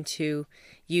they're going to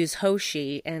use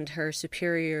Hoshi and her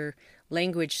superior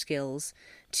language skills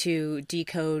to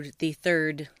decode the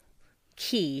third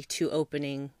key to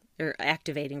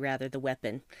activating the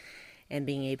weapon and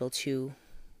being able to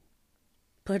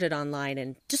put it online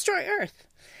and destroy Earth.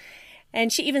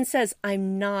 And she even says,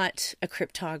 I'm not a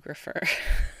cryptographer.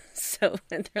 So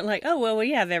they're like, oh, well,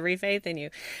 we have every faith in you.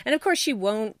 And of course she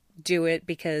won't do it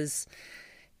because,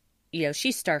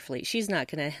 she's Starfleet. She's not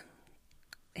going to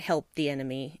help the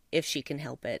enemy if she can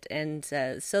help it. And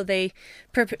so they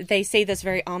say this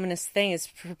very ominous thing is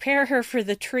prepare her for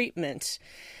the treatment.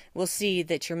 We'll see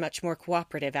that you're much more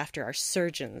cooperative after our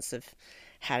surgeons have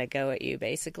had a go at you,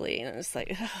 basically. And it's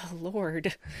like, oh,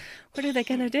 Lord, what are they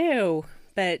going to do?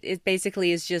 But it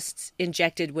basically is just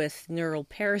injected with neural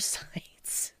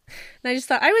parasites. And I just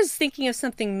thought, I was thinking of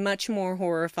something much more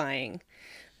horrifying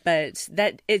But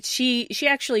she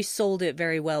actually sold it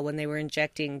very well when they were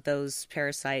injecting those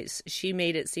parasites. She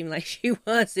made it seem like she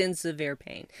was in severe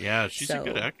pain. Yeah, she's a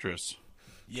good actress.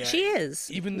 Yeah, she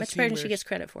is. Even much better than she gets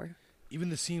credit for. Even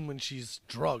the scene when she's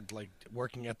drugged, like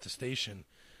working at the station,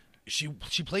 she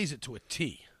plays it to a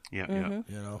T. Yeah,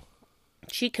 Mm-hmm. You know,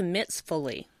 she commits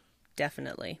fully,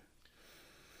 definitely.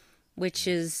 Which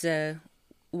is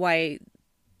why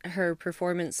her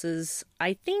performances,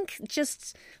 I think,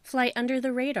 just fly under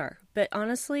the radar. But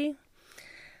honestly,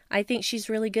 I think she's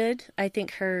really good. I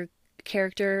think her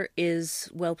character is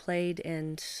well played,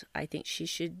 and I think she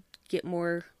should get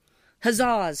more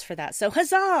huzzahs for that. So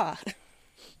huzzah!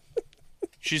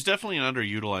 She's definitely an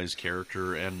underutilized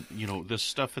character, and this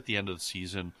stuff at the end of the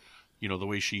season, the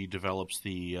way she develops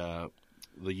the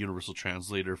universal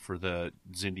translator for the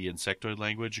Zindi insectoid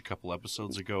language a couple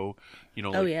episodes ago,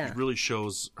 it really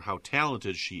shows how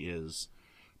talented she is.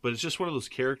 But it's just one of those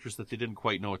characters that they didn't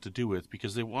quite know what to do with,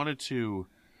 because they wanted to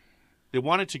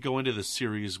go into the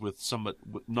series with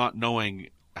not knowing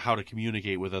how to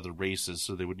communicate with other races,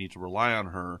 so they would need to rely on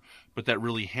her, but that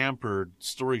really hampered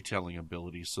storytelling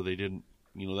ability, so they didn't.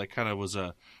 That kind of was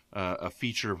a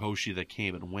feature of Hoshi that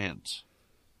came and went.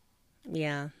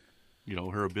 Yeah.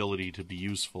 Her ability to be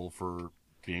useful for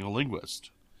being a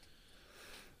linguist.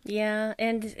 Yeah,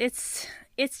 and it's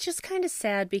just kind of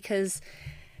sad because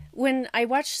when I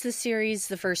watched the series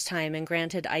the first time, and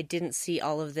granted I didn't see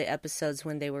all of the episodes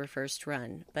when they were first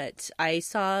run, but I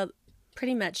saw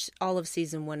pretty much all of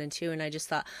season 1 and 2, and I just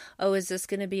thought, oh, is this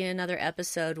going to be another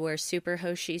episode where Super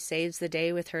Hoshi saves the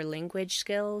day with her language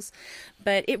skills?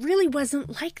 But it really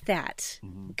wasn't like that,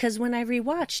 because when I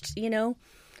rewatched,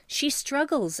 she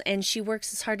struggles and she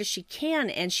works as hard as she can,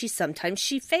 and sometimes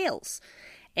she fails,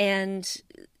 and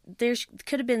there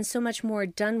could have been so much more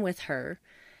done with her.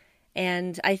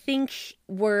 And I think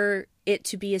were it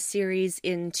to be a series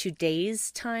in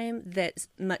today's time, that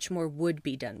much more would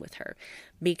be done with her,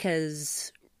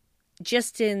 because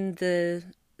just in the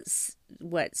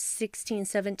 16,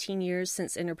 17 years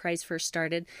since Enterprise first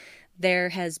started, there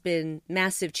has been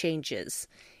massive changes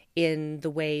in the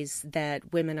ways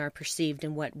that women are perceived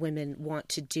and what women want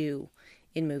to do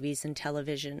in movies and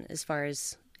television, as far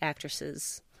as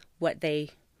actresses, what they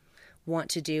want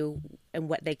to do and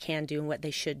what they can do and what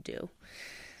they should do.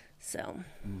 So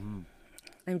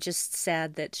I'm just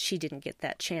sad that she didn't get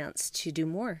that chance to do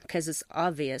more, because it's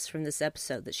obvious from this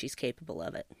episode that she's capable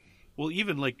of it. Well,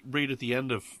 even like right at the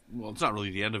end of, it's not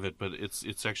really the end of it, but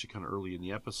it's actually kind of early in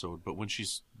the episode, but when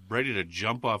she's ready to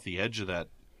jump off the edge of that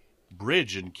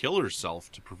bridge and kill herself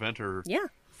to prevent her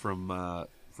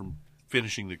from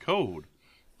finishing the code,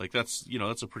 like that's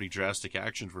a pretty drastic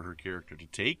action for her character to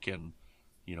take, and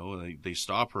they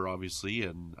stop her, obviously,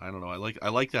 and I don't know, I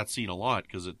like that scene a lot,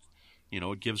 because it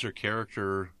gives her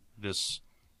character this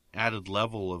added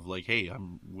level of like, hey,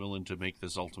 I'm willing to make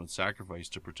this ultimate sacrifice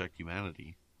to protect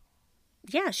humanity.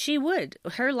 Yeah, she would.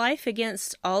 Her life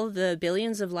against all the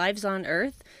billions of lives on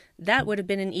Earth, that would have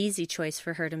been an easy choice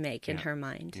for her to make in her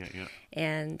mind. Yeah.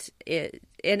 And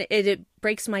it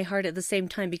breaks my heart at the same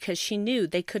time, because she knew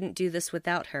they couldn't do this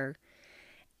without her.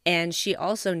 And she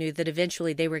also knew that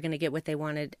eventually they were going to get what they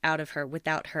wanted out of her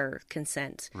without her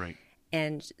consent. Right.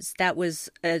 And that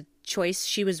was a choice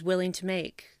she was willing to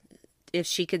make. If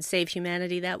she could save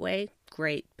humanity that way,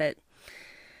 great. But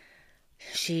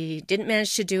she didn't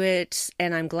manage to do it,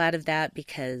 and I'm glad of that,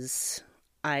 because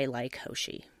I like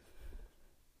Hoshi.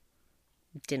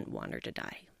 Didn't want her to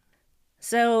die.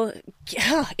 So,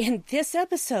 in this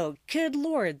episode, good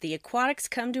Lord, the aquatics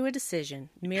come to a decision.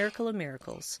 Miracle of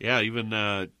miracles. Yeah, even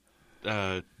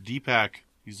Deepak,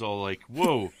 he's all like,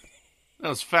 whoa, that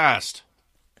was fast.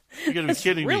 You gotta be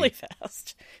kidding me. Really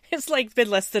fast. It's like been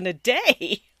less than a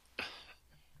day.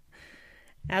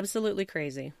 Absolutely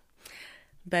crazy.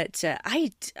 But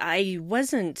I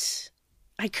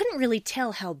couldn't really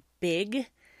tell how big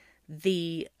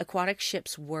the aquatic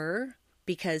ships were,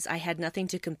 because I had nothing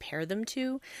to compare them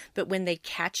to. But when they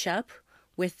catch up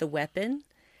with the weapon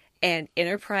and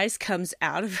Enterprise comes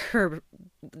out of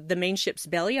the main ship's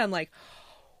belly, I'm like,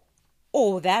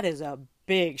 oh, that is a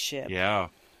big ship. Yeah.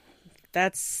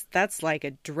 That's like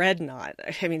a dreadnought.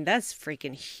 I mean, that's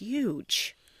freaking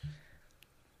huge.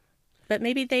 But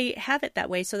maybe they have it that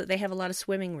way so that they have a lot of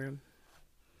swimming room.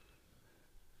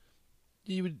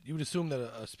 You would assume that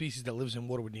a species that lives in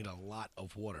water would need a lot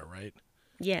of water, right?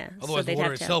 Yeah. Otherwise, the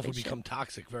water itself would become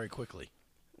toxic very quickly.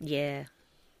 Yeah.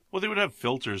 Well, they would have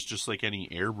filters, just like any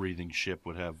air-breathing ship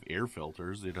would have air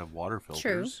filters. They'd have water filters.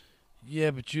 True.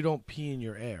 Yeah, but you don't pee in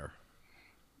your air.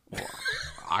 Well,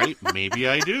 maybe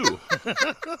I do.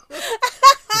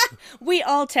 We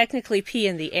all technically pee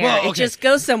in the air. Well, It okay. just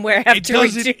goes somewhere after we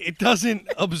do. It doesn't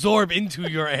absorb into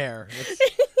your air.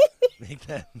 Let's make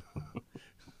that.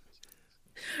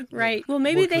 Right. Well,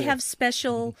 maybe More they clear. have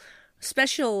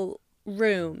special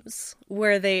rooms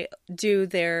where they do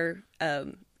their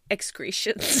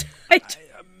excretions.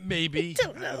 Maybe.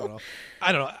 don't know.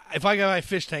 I don't know. If I got my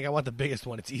fish tank, I want the biggest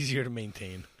one. It's easier to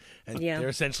maintain. And Yeah. they're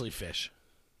essentially fish.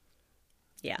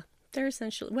 Yeah, they're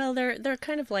essentially. Well, they're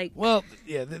kind of like. Well,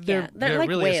 yeah, they're like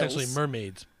really whales. essentially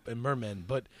mermaids and mermen,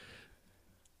 but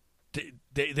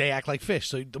they act like fish.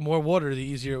 So the more water, the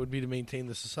easier it would be to maintain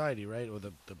the society, right? Or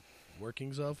the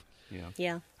workings of.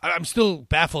 Yeah. I'm still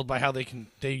baffled by how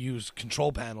they use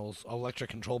control panels, electric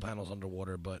control panels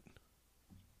underwater, but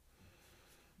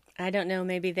I don't know.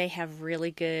 Maybe they have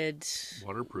really good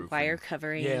Waterproof. wire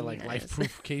covering. yeah, like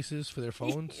life-proof cases for their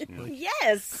phones. Like,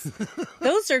 Yes,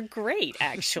 those are great.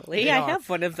 Actually, They I are. have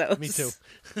one of those. me too.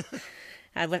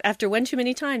 After one too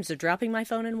many times of dropping my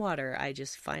phone in water, I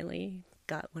just finally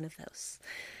got one of those.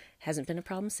 Hasn't been a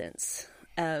problem since.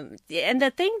 And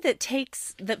the thing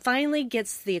that finally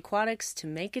gets the aquatics to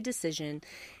make a decision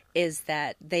is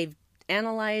that they've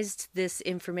analyzed this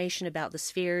information about the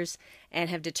spheres and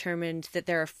have determined that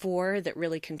there are 4 that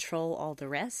really control all the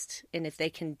rest. And if they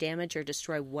can damage or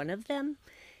destroy one of them,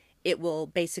 it will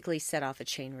basically set off a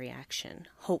chain reaction,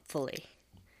 hopefully.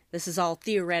 This is all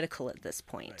theoretical at this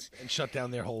point. And shut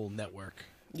down their whole network.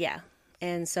 Yeah.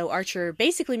 And so Archer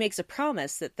basically makes a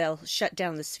promise that they'll shut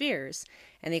down the spheres.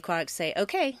 And the aquatics say,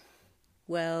 okay,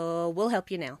 well, we'll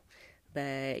help you now,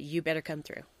 but you better come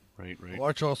through. Right. Well,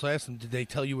 Archer also asked them, did they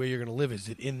tell you where you're going to live? Is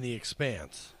it in the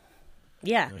expanse?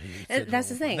 Yeah. He said That's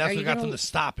the no. thing. And that's Are what you got gonna... them to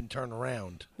stop and turn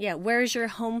around. Yeah, where's your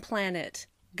home planet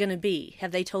going to be?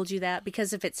 Have they told you that?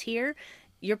 Because if it's here,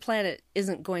 your planet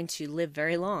isn't going to live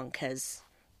very long because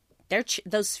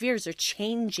those spheres are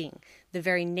changing the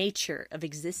very nature of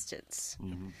existence.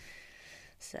 Mm-hmm.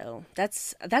 So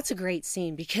that's a great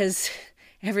scene because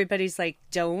everybody's like,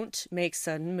 don't make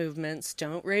sudden movements,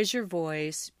 don't raise your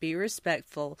voice, be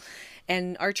respectful.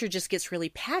 And Archer just gets really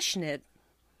passionate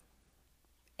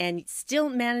and still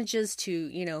manages to,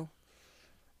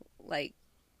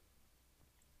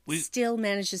 still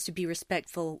manages to be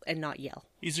respectful and not yell.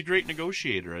 He's a great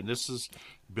negotiator, and this is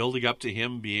building up to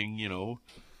him being,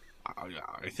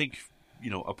 I think,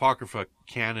 Apocrypha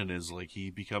canon is like he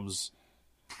becomes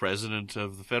president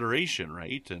of the Federation,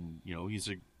 right? And,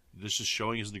 this is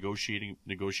showing his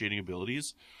negotiating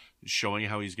abilities, showing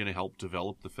how he's going to help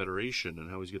develop the Federation and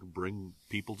how he's going to bring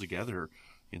people together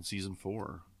in season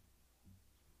 4.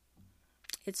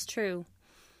 It's true.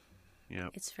 Yeah,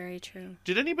 it's very true.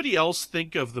 Did anybody else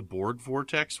think of the Borg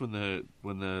vortex when the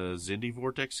Xindi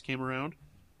vortex came around?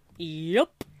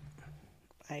 Yep,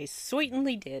 I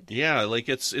certainly did. Yeah, like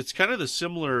it's kind of the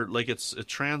similar, like it's a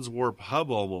transwarp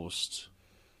hub almost.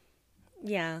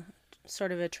 Yeah,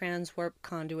 sort of a transwarp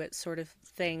conduit sort of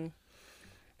thing.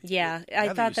 Yeah, I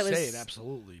Now thought that that you was. say it,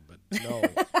 absolutely, but no.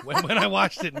 when I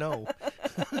watched it, no.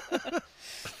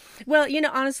 Well,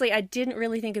 honestly, I didn't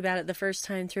really think about it the first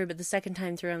time through, but the second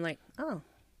time through, I'm like, oh,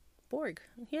 Borg.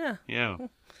 Yeah. Yeah.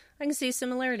 I can see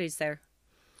similarities there.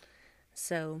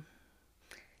 So,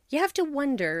 you have to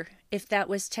wonder if that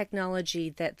was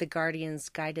technology that the Guardians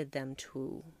guided them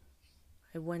to.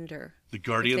 I wonder. The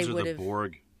Guardians they are the would've-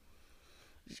 Borg.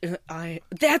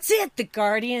 That's it! The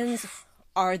Guardians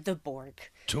are the Borg.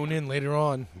 Tune in later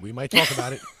on. We might talk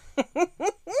about it.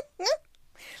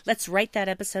 Let's write that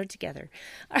episode together.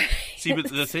 All right. See, but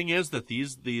the thing is that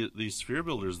these sphere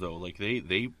builders, though, like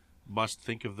they must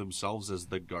think of themselves as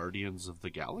the guardians of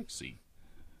the galaxy.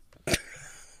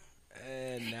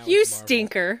 And now You it's Marvel.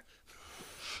 stinker.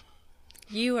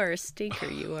 You are a stinker,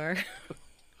 you are.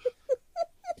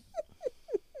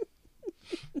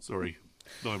 Sorry.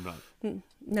 No, I'm not.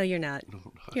 No, you're not. No,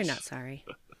 I'm not. You're not sorry.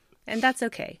 And that's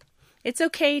okay. It's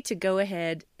okay to go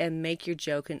ahead and make your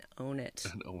joke and own it.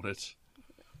 And own it.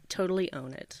 Totally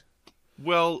own it.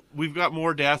 Well, we've got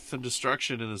more death and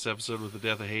destruction in this episode with the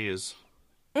death of Hayes.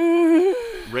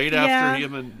 Right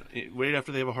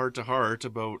after they have a heart-to-heart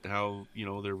about how,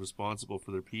 they're responsible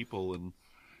for their people and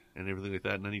everything like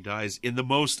that, and then he dies in the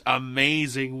most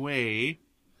amazing way.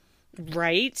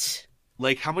 Right?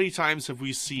 Like, how many times have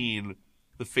we seen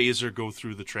the phaser go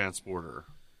through the transporter?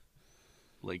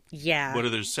 Like, Yeah. what are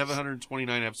there,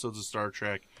 729 episodes of Star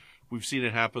Trek? We've seen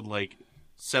it happen,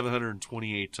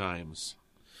 728 times.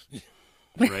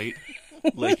 Right?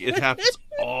 It happens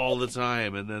all the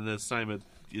time, and then this time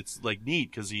it's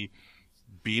neat, because he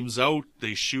beams out,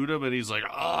 they shoot him, and he's like,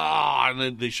 ah, and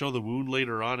then they show the wound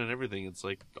later on and everything. It's,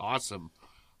 awesome.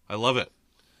 I love it.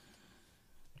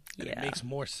 And Yeah. it makes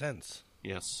more sense.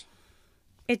 Yes.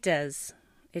 It does.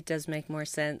 It does make more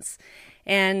sense.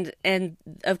 And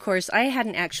of course, I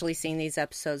hadn't actually seen these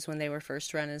episodes when they were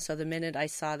first running, so the minute I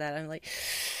saw that, I'm like,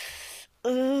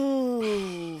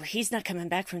 ooh, he's not coming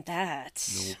back from that.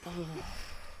 Nope.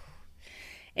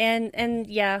 And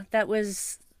yeah, that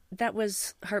was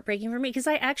heartbreaking for me because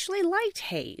I actually liked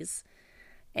Hayes.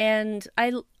 And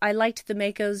I liked the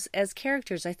Makos as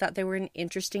characters. I thought they were an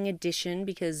interesting addition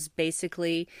because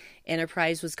basically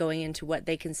Enterprise was going into what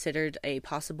they considered a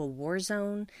possible war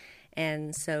zone.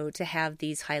 And so to have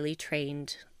these highly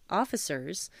trained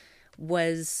officers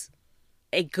was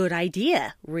a good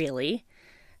idea, really.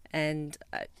 And,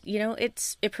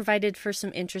 it provided for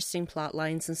some interesting plot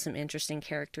lines and some interesting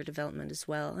character development as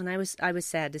well. And I was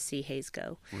sad to see Hayes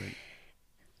go. Right.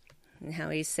 And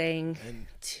how he's saying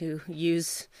to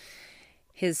use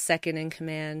his second in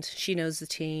command. She knows the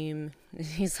team.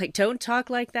 He's like, don't talk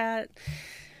like that.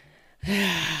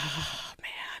 Oh,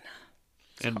 man.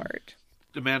 It's hard.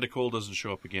 Amanda Cole doesn't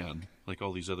show up again, like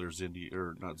all these other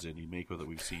Mako that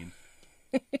we've seen.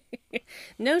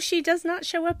 No, she does not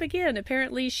show up again.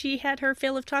 Apparently, she had her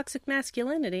fill of toxic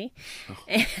masculinity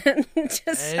and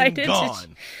decided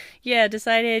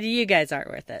decided you guys aren't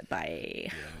worth it. Bye.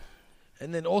 Yeah.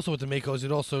 And then also with the Makos,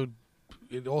 it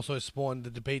also has spawned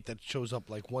the debate that shows up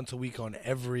like once a week on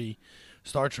every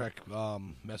Star Trek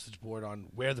message board on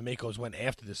where the Makos went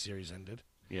after the series ended.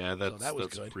 Yeah, that's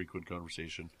good. a frequent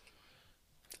conversation.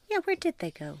 Yeah, where did they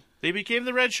go? They became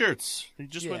the red shirts. They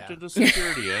just went to the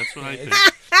security. That's what I think.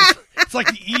 It's like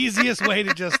the easiest way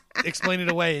to just explain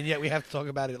it away, and yet we have to talk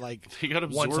about it like they got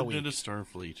once a absorbed week. into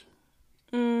Starfleet.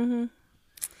 Mm-hmm.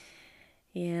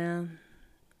 Yeah.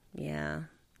 Yeah.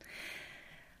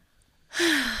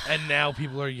 And now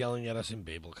people are yelling at us in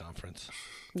Babel Conference.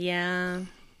 Yeah.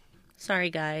 Sorry,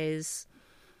 guys.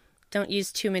 Don't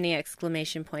use too many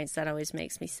exclamation points. That always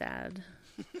makes me sad.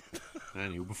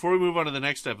 Anyway, before we move on to the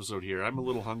next episode here, I'm a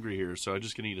little hungry here, so I'm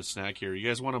just going to eat a snack here. You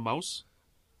guys want a mouse?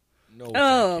 No,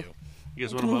 thank you. You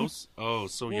guys want a mouse? Oh,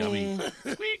 so yummy.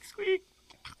 Squeak, squeak.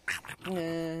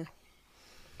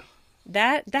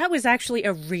 That was actually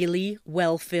a really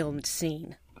well-filmed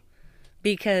scene.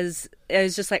 Because it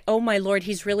was just like, oh my lord,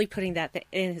 he's really putting that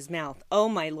in his mouth. Oh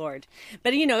my lord.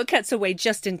 But, it cuts away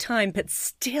just in time, but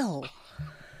still.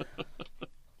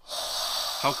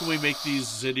 How can we make these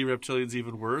Xindi reptilians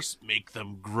even worse? Make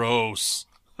them gross.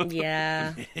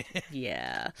 Yeah.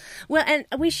 Yeah. Well, and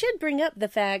we should bring up the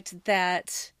fact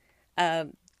that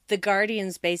the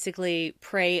Guardians basically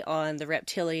prey on the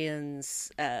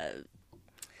reptilians'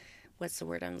 what's the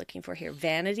word I'm looking for here?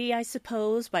 Vanity, I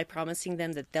suppose, by promising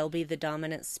them that they'll be the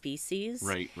dominant species.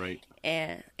 Right.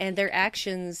 And their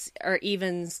actions are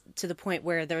even to the point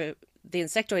where the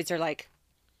insectoids are like,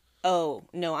 oh,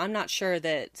 no, I'm not sure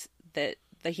that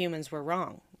the humans were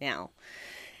wrong now.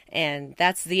 And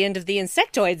that's the end of the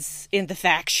insectoids in the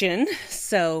faction.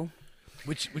 So,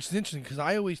 which is interesting because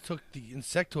I always took the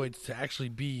insectoids to actually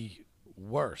be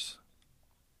worse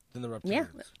than the reptilians.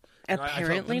 Yeah.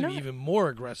 Apparently I not. To be even more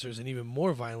aggressors and even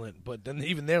more violent, but then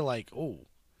even they're like, oh,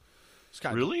 this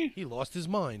guy, really? He lost his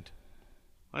mind.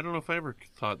 I don't know if I ever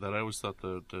thought that. I always thought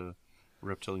the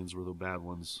reptilians were the bad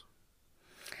ones.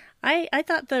 I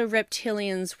thought the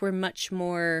reptilians were much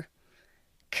more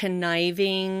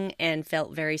conniving and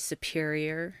felt very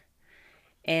superior.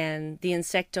 And the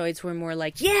insectoids were more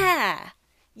like, yeah,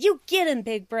 you get him,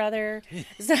 big brother.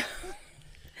 So,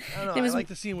 I don't know. I like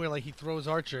the scene where like he throws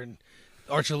Archer and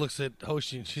Archer looks at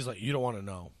Hoshi and she's like, you don't want to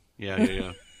know.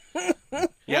 Yeah.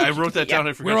 Yeah, I wrote that down.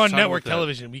 I forgot. We're on network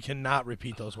television. We cannot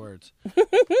repeat those words.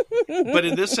 But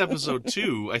in this episode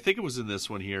too, I think it was in this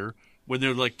one here, when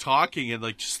they're like talking and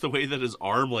like just the way that his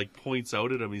arm like points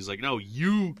out at him, he's like, "No,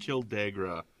 you killed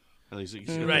Dagra," and he's got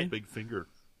that big finger.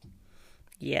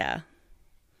 Yeah,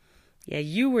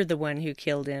 you were the one who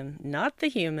killed him, not the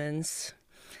humans.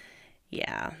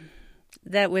 Yeah.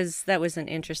 That was an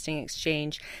interesting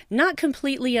exchange. Not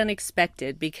completely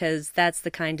unexpected, because that's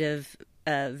the kind of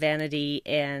vanity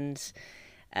and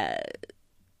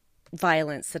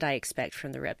violence that I expect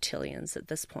from the reptilians at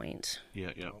this point.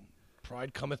 Yeah.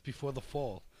 Pride cometh before the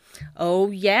fall. Oh,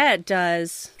 yeah, it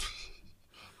does.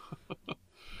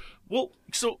 Well,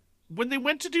 so when they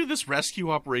went to do this rescue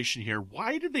operation here,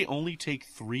 why did they only take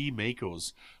 3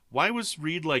 Makos? Why was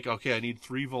Reed like, okay, I need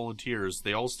 3 volunteers?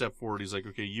 They all step forward. He's like,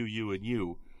 okay, you, and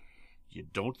you. You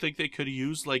don't think they could have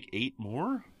used like 8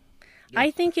 more? I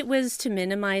think it was to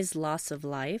minimize loss of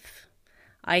life.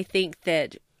 I think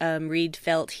that Reed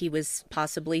felt he was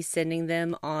possibly sending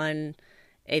them on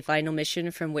a final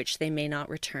mission from which they may not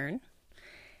return.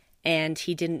 And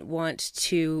he didn't want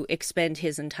to expend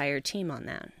his entire team on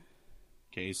that.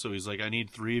 Okay, so he's like, I need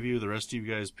 3 of you. The rest of you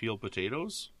guys peel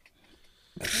potatoes?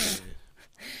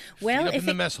 Well, Up if in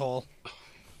the it, mess hall.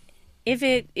 if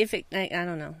it, I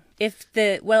don't know.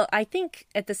 I think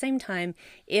at the same time,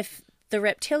 if the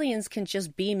reptilians can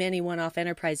just beam anyone off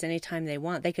Enterprise anytime they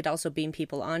want, they could also beam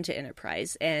people onto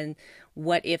Enterprise. And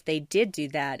what if they did do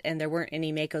that and there weren't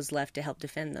any Makos left to help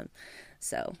defend them?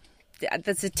 So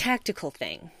that's a tactical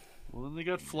thing. Well, then they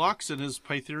got Phlox and his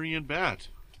Pytherian bat.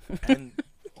 And,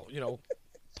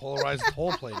 polarized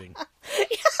hole plating.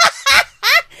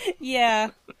 Yeah.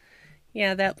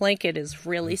 Yeah, that blanket is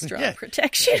really strong Yeah.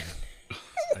 protection.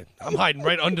 I'm hiding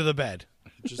right under the bed.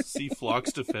 Just see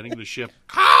Phlox defending the ship.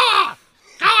 I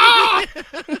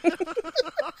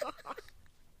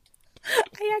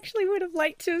actually would have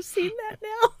liked to have seen that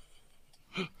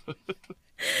now. That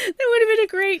would have been a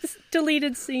great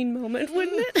deleted scene moment,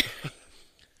 wouldn't it?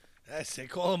 I say,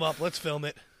 call him up. Let's film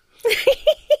it.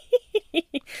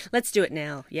 Let's do it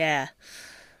now. Yeah.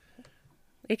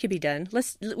 It could be done.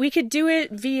 We could do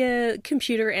it via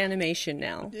computer animation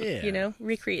now. Yeah.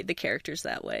 Recreate the characters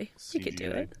that way. We could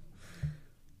do CGI. it.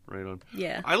 Right on.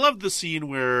 Yeah. I love the scene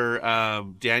where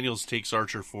Daniels takes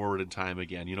Archer forward in time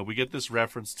again. We get this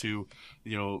reference to,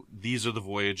 these are the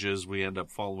voyages. We end up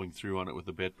following through on it with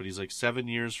a bit. But he's like, 7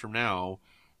 years from now,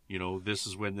 this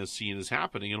is when this scene is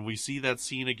happening. And we see that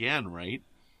scene again, right?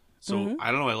 So,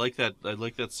 I don't know. I like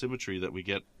that symmetry that we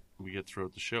get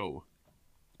throughout the show.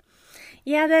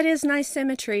 Yeah, that is nice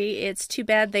symmetry. It's too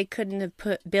bad they couldn't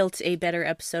have built a better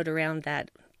episode around that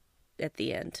at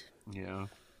the end. Yeah.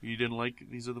 You didn't like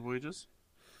These Are the Voyages?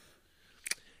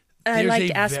 I There's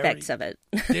liked a aspects of it.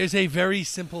 There's a very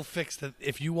simple fix that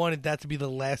if you wanted that to be the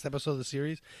last episode of the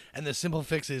series, and the simple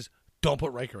fix is don't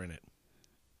put Riker in it.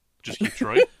 Just keep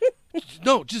Troy?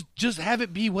 No, just have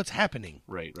it be what's happening.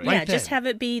 Right. Yeah, Right just then. have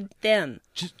it be them.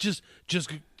 Just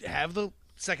have the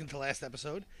second to last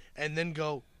episode, and then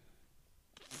go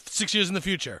 6 years in the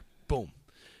future. Boom.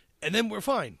 And then we're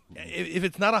fine. If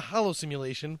it's not a hollow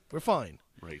simulation, we're fine.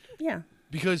 Right. Yeah.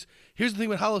 Because here's the thing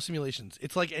with hollow simulations.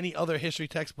 It's like any other history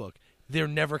textbook. They're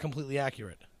never completely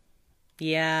accurate.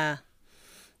 Yeah.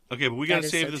 Okay, but we got to That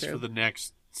is save so this true. for the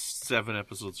next 7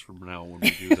 episodes from now when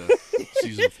we do the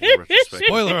season 4 retrospective.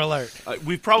 Spoiler alert.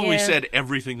 We've probably Yeah. said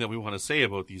everything that we want to say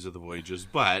about These Are the Voyages,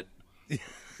 but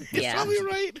Yeah. Probably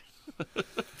right.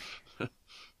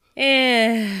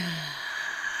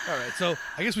 All right, so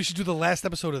I guess we should do the last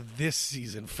episode of this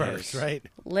season first, Yes. right?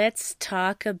 Let's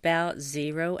talk about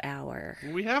 0 Hour.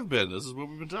 we have been. This is what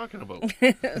we've been talking about.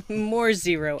 More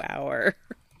 0 Hour.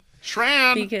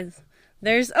 Shran! Because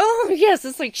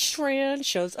it's like Shran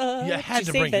shows up. You had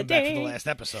to save bring the him back for day. the last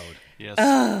episode. Yes.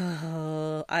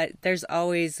 There's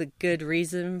always a good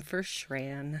reason for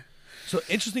Shran. So,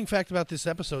 interesting fact about this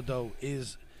episode, though,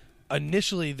 is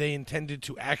initially they intended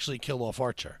to actually kill off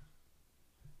Archer.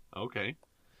 Okay.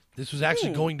 This was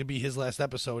actually going to be his last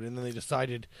episode, and then they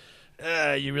decided,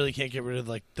 you really can't get rid of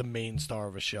like the main star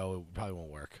of a show. It probably won't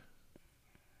work.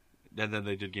 And then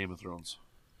they did Game of Thrones.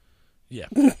 Yeah.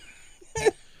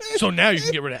 So now you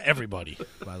can get rid of everybody.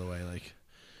 By the way, like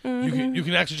you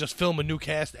can actually just film a new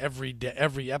cast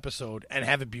every episode and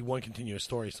have it be one continuous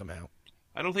story somehow.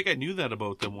 I don't think I knew that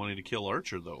about them wanting to kill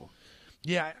Archer, though.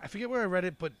 Yeah, I forget where I read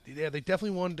it, but yeah, they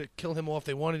definitely wanted to kill him off.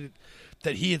 They wanted it,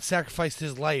 that he had sacrificed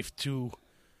his life to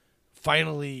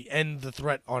finally end the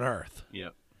threat on Earth. Yeah.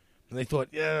 And they thought,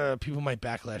 yeah, people might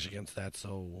backlash against that,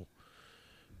 so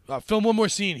film one more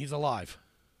scene. He's alive.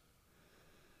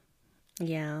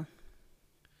 Yeah.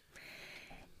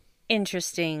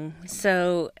 Interesting.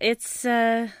 So it's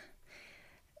there's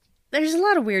a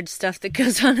lot of weird stuff that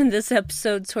goes on in this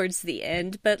episode towards the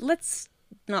end, but let's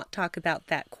not talk about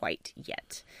that quite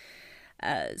yet.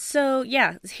 So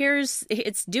yeah,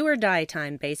 it's do or die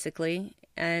time basically,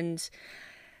 and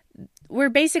we're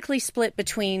basically split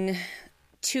between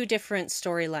 2 different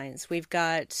storylines. We've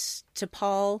got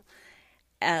T'Pol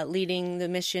leading the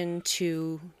mission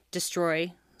to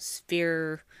destroy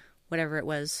Sphere, whatever it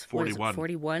was, 41.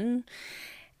 41,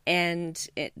 and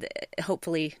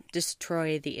hopefully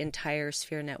destroy the entire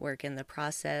Sphere network in the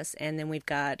process. And then we've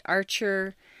got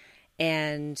Archer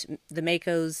and the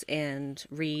Makos and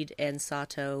Reed and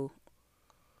Sato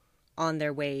on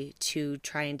their way to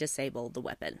try and disable the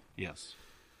weapon. Yes.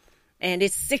 And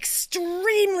it's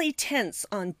extremely tense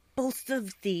on both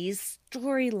of these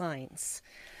storylines.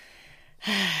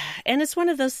 And it's one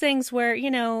of those things where,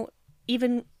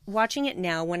 even watching it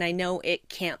now when I know it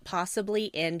can't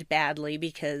possibly end badly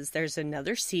because there's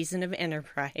another season of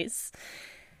Enterprise,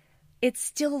 it's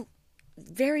still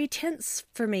very tense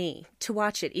for me to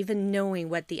watch it, even knowing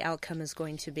what the outcome is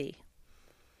going to be.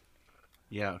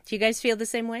 Yeah. Do you guys feel the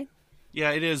same way?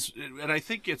 Yeah, it is, and I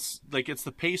think it's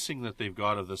the pacing that they've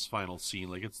got of this final scene.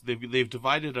 Like they've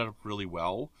divided it up really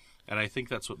well, and I think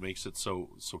that's what makes it so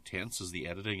tense is the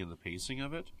editing and the pacing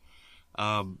of it.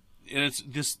 And it's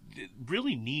this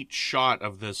really neat shot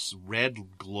of this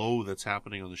red glow that's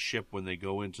happening on the ship when they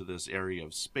go into this area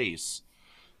of space.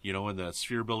 You know, and the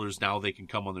sphere builders, now they can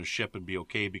come on their ship and be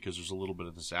okay because there's a little bit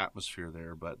of this atmosphere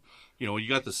there. But, you know, you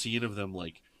got the scene of them,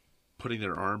 like, putting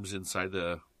their arms inside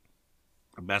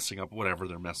messing up whatever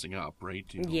they're messing up, right?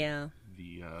 You know,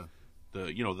 yeah.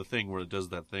 The thing where it does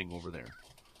that thing over there.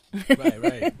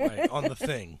 Right. On the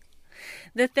thing.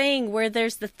 The thing where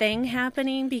there's the thing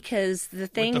happening because the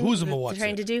thing they're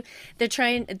trying to do, they're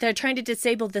trying to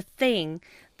disable the thing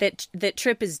that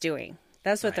Trip is doing.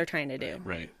 That's what they're trying to do.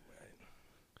 Right.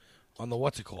 On the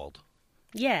what's it called?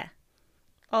 Yeah.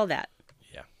 All that.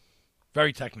 Yeah.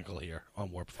 Very technical here on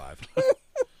Warp 5.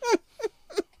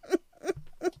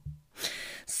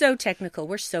 So technical.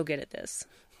 We're so good at this.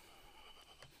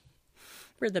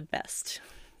 We're the best.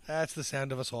 That's the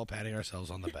sound of us all patting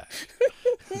ourselves on the back.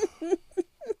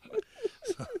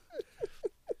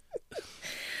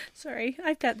 Sorry,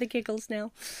 I've got the giggles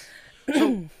now.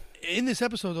 So, in this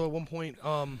episode, though, at one point,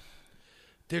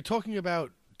 they're talking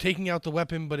about taking out the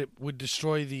weapon, but it would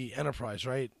destroy the Enterprise,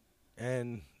 right?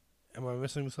 And am I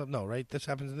missing this up? No, right? This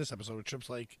happens in this episode.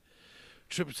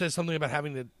 Trip says something about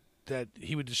having that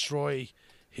he would destroy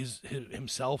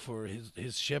himself or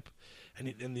his ship, and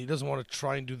he doesn't want to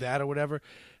try and do that or whatever.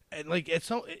 And like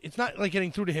it's not like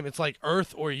getting through to him. It's like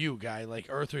Earth or you, guy. Like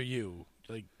Earth or you.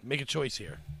 Like make a choice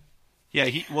here. Yeah,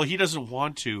 he doesn't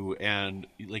want to, and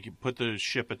like put the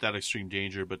ship at that extreme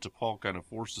danger, but T'Pol kind of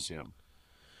forces him.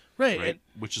 Right,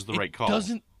 which is the right call. It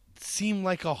doesn't seem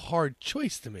like a hard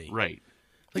choice to me. Right.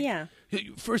 Like, yeah.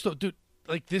 First of all, dude,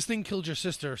 like this thing killed your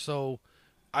sister, so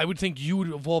I would think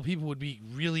you, of all people, would be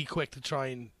really quick to try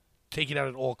and take it out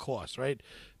at all costs, right?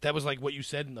 That was like what you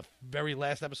said in the very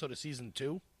last episode of season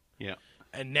 2. Yeah.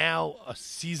 And now, a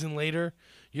season later,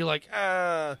 you're like,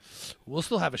 we'll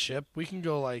still have a ship. We can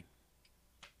go, like,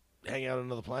 hang out on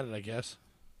another planet, I guess.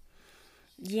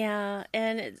 Yeah,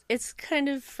 and it's kind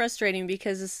of frustrating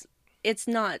because it's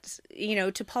not,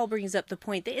 T'Pol brings up the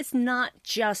point that it's not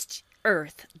just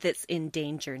Earth that's in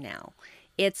danger now.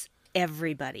 It's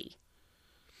everybody.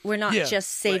 We're not just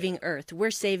saving Earth.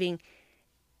 We're saving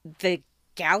the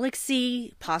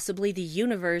galaxy, possibly the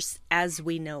universe as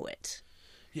we know it.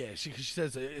 Yeah, she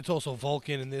says it's also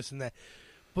Vulcan and this and that.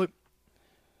 But,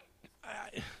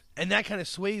 and that kind of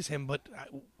sways him, but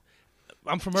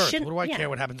I'm from Earth. What do I care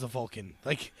what happens to Vulcan?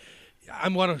 Like, I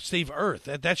want to save Earth.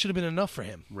 That should have been enough for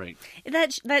him. Right.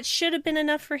 That should have been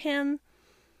enough for him.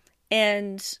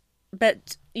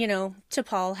 But,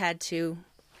 T'Pol had to...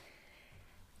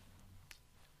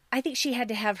 I think she had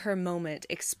to have her moment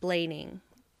explaining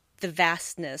the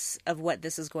vastness of what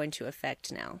this is going to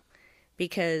affect now.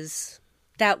 Because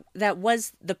that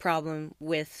was the problem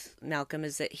with Malcolm,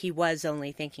 is that he was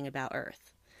only thinking about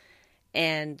Earth.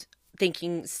 And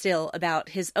thinking still about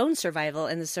his own survival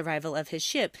and the survival of his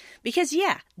ship. Because,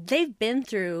 they've been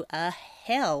through a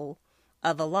hell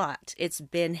of a lot. It's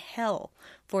been hell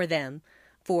for them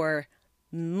for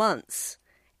months.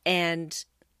 And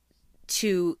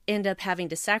to end up having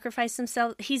to sacrifice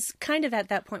himself, he's kind of at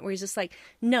that point where he's just like,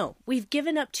 no, we've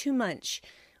given up too much.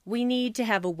 We need to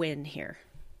have a win here.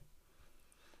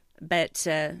 But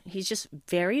he's just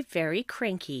very, very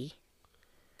cranky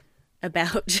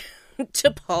about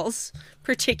T'Pol's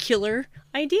particular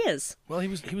ideas. Well, he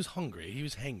was hungry. He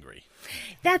was hangry.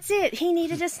 That's it. He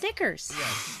needed a Snickers.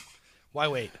 Yes. Why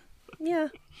wait? Yeah.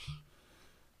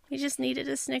 He just needed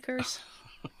a Snickers.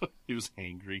 He was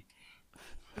hangry.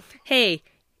 Hey,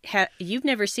 you've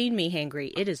never seen me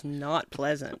hangry. It is not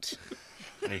pleasant.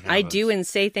 I do and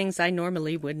say things I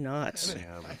normally would not.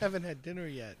 I haven't had dinner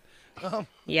yet.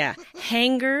 Yeah,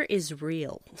 hanger is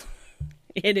real.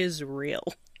 It is real.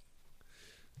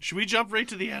 Should we jump right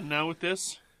to the end now with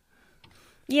this?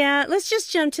 Yeah, let's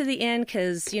just jump to the end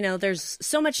because, there's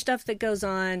so much stuff that goes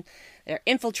on. They're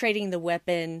infiltrating the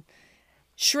weapon.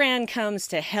 Shran comes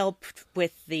to help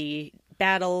with the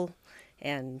battle,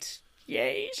 and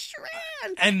yay,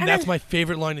 Shran! And that's my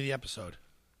favorite line of the episode.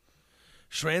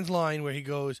 Shran's line where he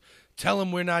goes, "Tell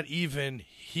him we're not even,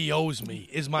 he owes me,"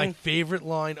 is my favorite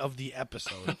line of the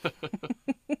episode.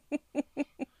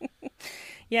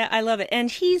 Yeah, I love it.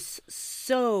 And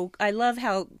I love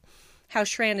how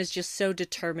Shran is just so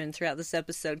determined throughout this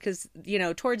episode because,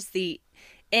 towards the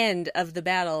end of the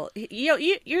battle,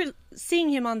 you're seeing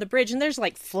him on the bridge and there's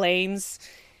like flames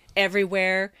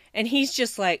everywhere. And he's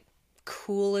just like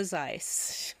cool as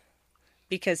ice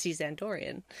because he's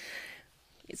Andorian.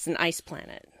 It's an ice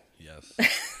planet.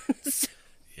 Yes.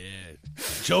 Yeah.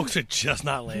 Jokes are just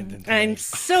not landing today. I'm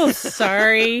so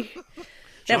sorry.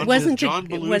 That wasn't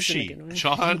John it wasn't a Belushi. good one.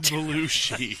 John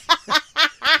Belushi.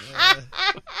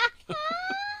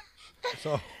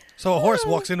 So a horse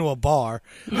walks into a bar.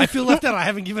 I feel left out. I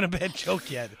haven't given a bad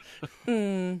joke yet.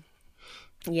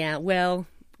 Yeah, well,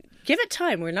 give it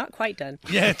time. We're not quite done.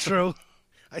 Yeah, true.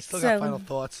 I still got final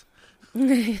thoughts.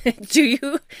 Do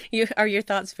you? Are your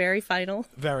thoughts very final?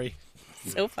 Very.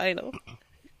 So final.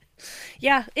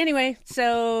 Yeah, anyway,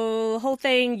 so whole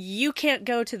thing, you can't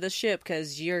go to the ship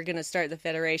because you're going to start the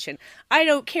Federation. I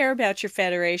don't care about your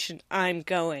Federation. I'm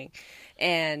going.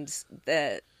 And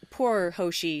the poor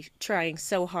Hoshi trying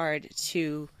so hard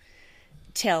to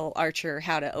tell Archer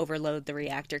how to overload the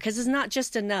reactor because it's not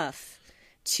just enough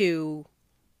to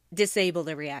disable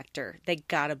the reactor. They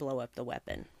got to blow up the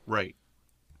weapon. Right.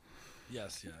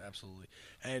 Yes, yeah, absolutely.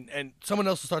 And someone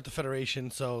else will start the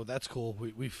Federation, so that's cool.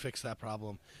 We fixed that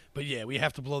problem. But yeah, we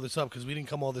have to blow this up because we didn't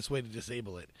come all this way to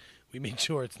disable it. We made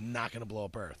sure it's not going to blow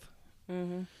up Earth.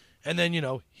 Mm-hmm. And then,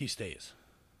 he stays.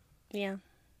 Yeah.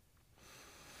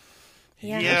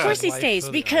 Yeah, of course he stays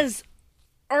because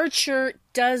Archer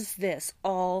does this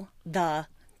all the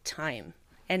time.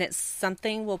 And it's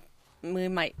something we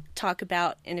might talk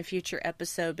about in a future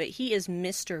episode, but he is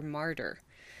Mr. Martyr.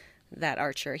 That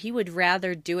Archer. He would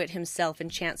rather do it himself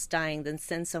and chance dying than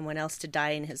send someone else to die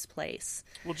in his place.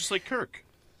 Well, just like Kirk.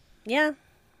 Yeah.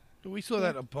 We saw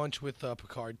that a bunch with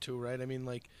Picard, too, right? I mean,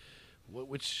 like,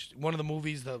 which one of the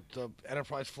movies, the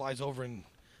Enterprise flies over and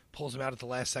pulls him out at the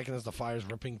last second as the fire's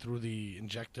ripping through the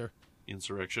injector?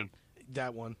 Insurrection.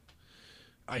 That one.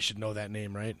 I should know that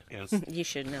name, right? Yes. You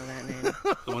should know that name.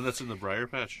 The one that's in the Briar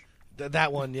Patch.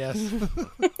 That one, yes.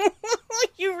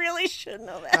 You really should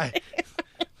know that.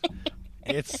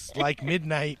 It's like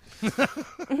midnight.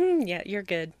 Yeah, you're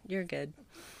good. You're good.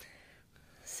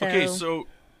 So... Okay, so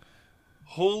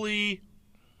holy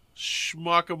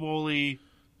schmuckamole,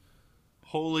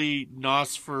 holy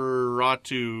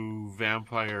Nosferatu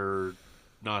vampire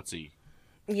Nazi.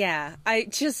 Yeah,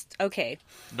 okay.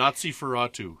 Nazi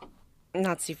Feratu.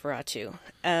 Nazi Feratu.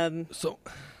 So...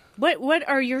 What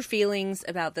are your feelings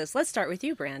about this? Let's start with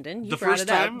you, Brandon. You brought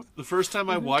it up. The first time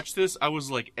I watched this, I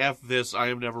was like, F this, I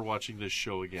am never watching this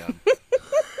show again.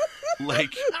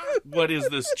 Like, what is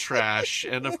this trash?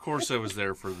 And of course I was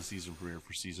there for the season premiere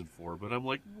for season 4, but I'm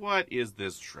like, what is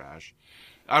this trash?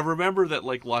 I remember that,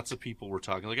 like, lots of people were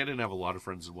talking, like, I didn't have a lot of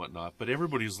friends and whatnot, but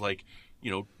everybody's like,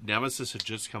 Nemesis had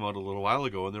just come out a little while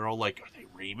ago, and they're all like, are they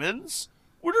Remans?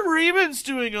 What are Remans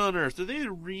doing on Earth? Are they the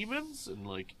Remans? And,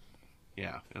 like,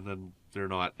 yeah, and then they're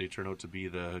not. They turn out to be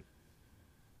the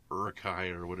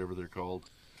Urukai or whatever they're called.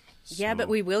 Yeah, So, but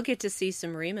we will get to see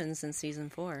some Remans in season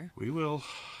 4. We will.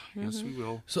 Yes, we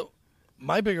will. So,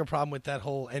 my bigger problem with that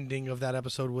whole ending of that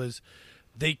episode was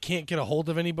they can't get a hold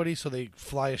of anybody, so they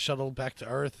fly a shuttle back to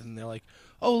Earth, and they're like,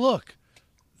 oh, look,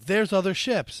 there's other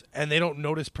ships, and they don't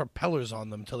notice propellers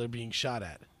on them until they're being shot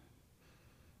at.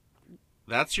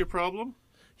 That's your problem?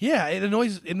 Yeah, it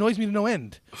annoys me to no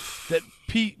end that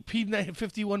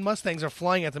P-51 Mustangs are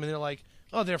flying at them, and they're like,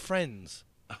 oh, they're friends.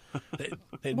 They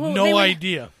had no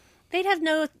idea. They'd have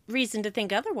no reason to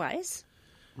think otherwise.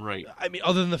 Right. I mean,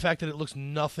 other than the fact that it looks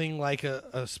nothing like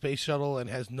a space shuttle and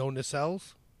has no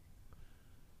nacelles.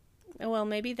 Well,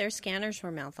 maybe their scanners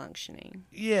were malfunctioning.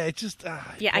 Yeah, it just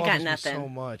I got nothing. So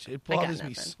much. It bothers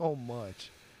me so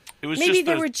much. It was maybe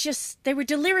just they were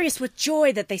delirious with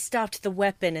joy that they stopped the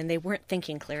weapon and they weren't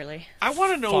thinking clearly. I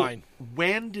want to know, Fine.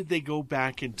 when did they go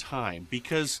back in time?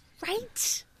 Because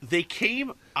Right? they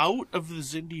came out of the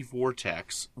Xindi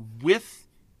vortex with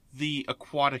the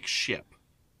aquatic ship.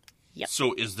 Yep.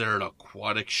 So is there an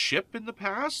aquatic ship in the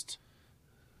past?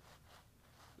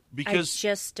 Because I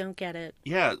just don't get it.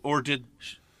 yeah, or did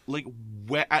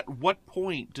at what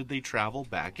point did they travel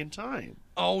back in time?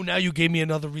 Oh, now you gave me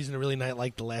another reason to really not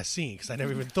like the last scene, because I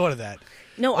never even thought of that.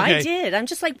 No, Okay. I did. I'm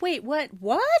just like, wait, what?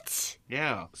 What?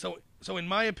 Yeah. So in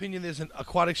my opinion, there's an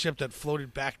aquatic ship that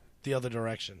floated back the other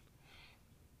direction.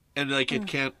 And like it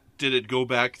can't. Did it go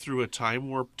back through a time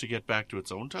warp to get back to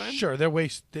its own time? Sure, they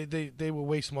were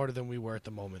way smarter than we were at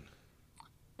the moment.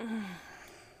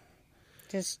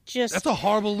 Just That's a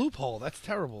horrible loophole. That's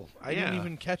terrible. I didn't Yeah.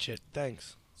 even catch it.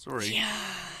 Thanks. Sorry.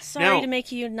 sorry Now- to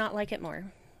make you not like it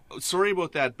more. Sorry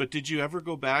about that, but did you ever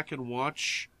go back and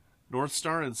watch North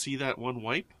Star and see that one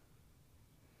wipe?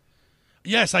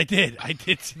 Yes, I did. I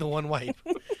did see the one wipe.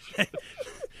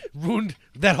 Ruined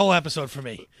that whole episode for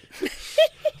me.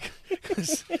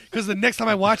 Because the next time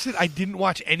I watched it, I didn't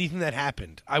watch anything that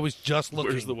happened. I was just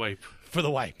looking Where's the wipe? for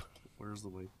the wipe. Where's the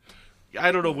wipe?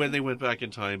 I don't know when they went back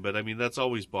in time, but I mean, that's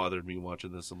always bothered me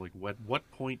watching this. I'm like,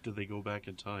 what point do they go back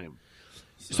in time?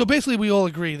 So basically, we all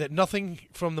agree that nothing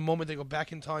from the moment they go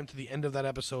back in time to the end of that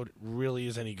episode really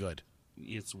is any good.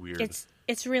 It's weird.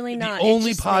 It's really not. The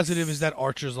only positive is that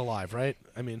Archer's alive, right?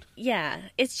 I mean, yeah,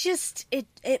 it's just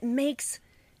it makes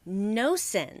no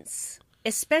sense,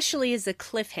 especially as a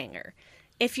cliffhanger.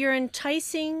 If you're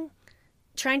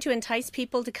trying to entice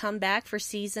people to come back for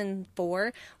season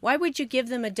 4, why would you give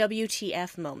them a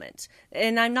WTF moment?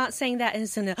 And I'm not saying that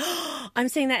as I'm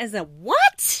saying that as a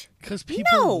what? Because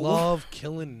people love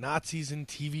killing Nazis in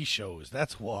TV shows.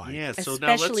 That's why. Yeah, so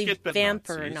especially now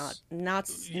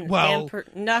let's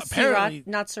get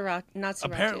Nazis.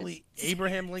 Apparently,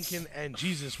 Abraham Lincoln and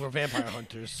Jesus were vampire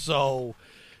hunters, so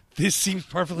this seems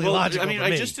perfectly logical. I mean, to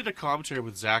me. I just did a commentary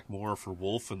with Zach Moore for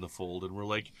Wolf in the Fold, and we're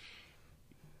like,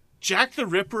 Jack the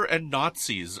Ripper and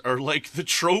Nazis are like the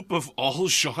trope of all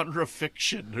genre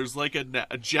fiction. There's like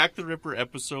a Jack the Ripper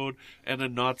episode and a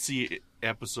Nazi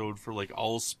episode for like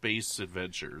all space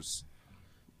adventures.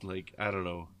 Like, I don't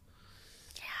know.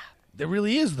 Yeah. There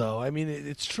really is, though. I mean,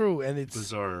 it's true, and it's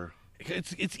bizarre.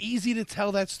 It's easy to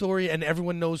tell that story, and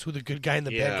everyone knows who the good guy and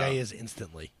the bad guy is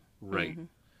instantly. Right.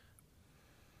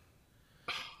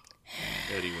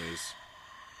 Anyways.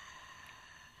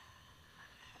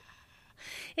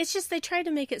 It's just they try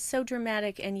to make it so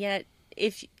dramatic, and yet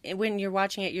when you're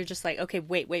watching it, you're just like, okay,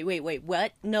 wait,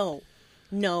 what? No,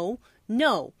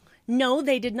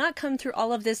 they did not come through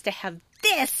all of this to have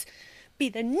this be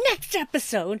the next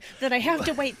episode that I have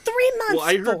to wait 3 months for. Well,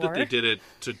 I heard that they did it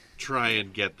to try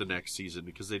and get the next season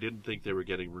because they didn't think they were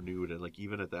getting renewed, and like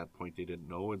even at that point they didn't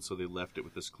know, and so they left it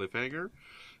with this cliffhanger.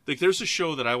 Like there's a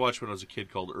show that I watched when I was a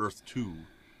kid called Earth 2,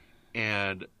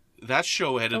 and that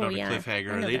show ended on a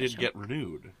cliffhanger, and they didn't get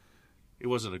renewed. It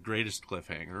wasn't the greatest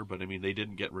cliffhanger, but I mean, they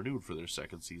didn't get renewed for their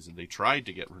second season. They tried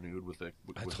to get renewed with a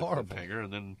cliffhanger,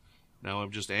 and then now I'm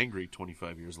just angry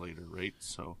 25 years later, right?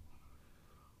 So,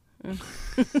 and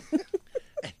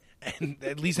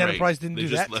at least Enterprise didn't do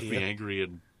that. They just left me angry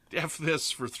and F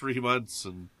this for 3 months,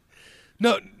 and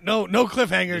no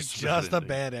cliffhanger, just a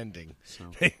bad ending.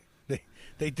 So.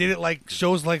 They did it like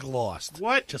shows like Lost.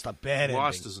 What? Just a bad ending.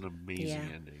 Lost is an amazing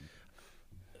ending.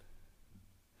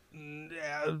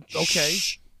 Okay.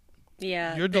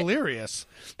 Yeah. You're delirious.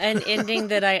 An ending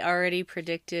that I already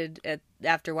predicted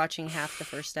after watching half the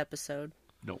first episode.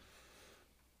 No.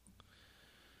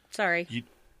 Sorry.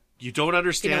 You don't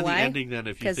understand the ending then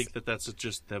if you think that's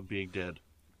just them being dead.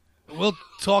 We'll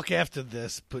talk after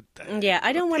this, but... yeah,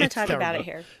 I don't want to talk about it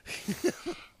here.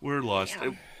 We're lost.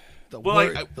 Yeah.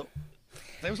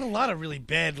 There was a lot of really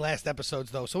bad last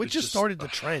episodes, though, so it just started the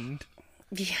trend.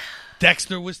 Yeah.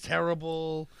 Dexter was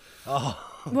terrible.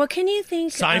 Well, can you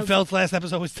think Seinfeld's last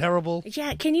episode was terrible.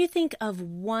 Yeah, can you think of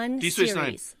one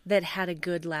series that had a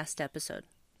good last episode?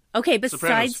 Okay,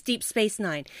 besides Deep Space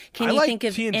Nine. Can you think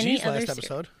of any other last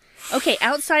episode? Okay,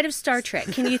 outside of Star Trek,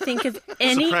 can you think of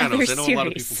any other series? I know a lot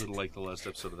of people didn't like the last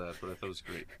episode of that, but I thought it was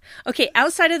great. Okay,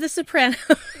 outside of The Sopranos.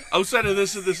 Outside of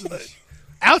this.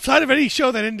 Outside of any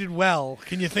show that ended well,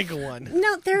 can you think of one?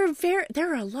 No, there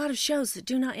are a lot of shows that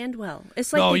do not end well.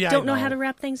 It's like they don't know how to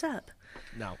wrap things up.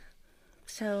 No.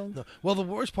 So. No. Well, the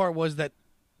worst part was that,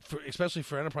 especially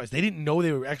for Enterprise, they didn't know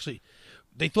they were actually.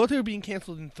 They thought they were being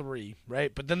canceled in 3,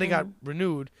 right? But then they got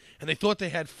renewed, and they thought they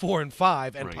had 4 and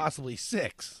 5 and possibly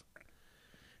 6.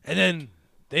 And then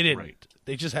they didn't. Right.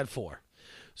 They just had 4.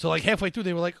 So like halfway through,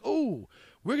 they were like, "Oh,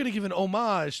 we're going to give an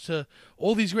homage to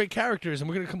all these great characters, and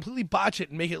we're going to completely botch it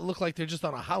and make it look like they're just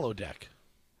on a holodeck."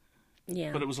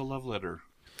 Yeah. But it was a love letter.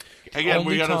 Again,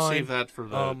 we got to save that for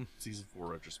the season 4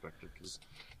 retrospective, because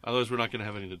otherwise we're not going to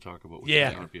have anything to talk about, which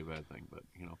might not be a bad thing, but,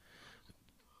 you know.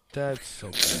 That's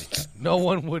okay. No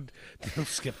one would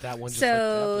skip that one.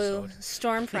 So,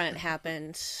 Stormfront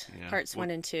happened, parts 1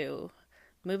 and 2.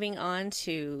 Moving on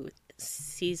to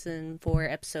season 4,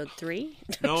 episode 3.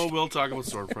 No, we'll talk about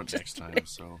Stormfront next time.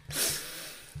 So,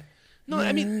 no,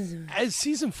 I mean, as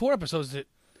season 4 episodes,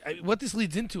 what this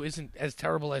leads into isn't as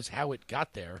terrible as how it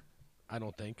got there. I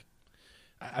don't think.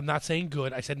 I'm not saying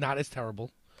good. I said not as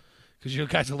terrible, because you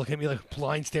guys are looking at me like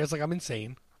blind stares, like I'm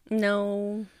insane.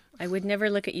 No, I would never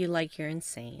look at you like you're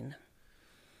insane.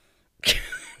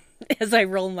 As I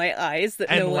roll my eyes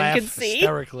that no one can see.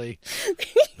 Hysterically.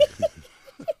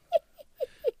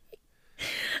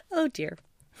 Oh dear.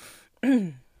 Yeah.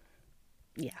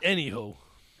 Anywho.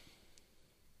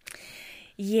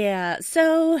 Yeah,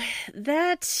 so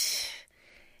that...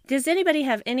 Does anybody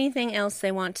have anything else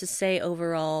they want to say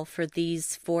overall for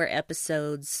these 4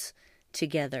 episodes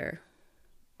together?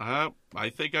 I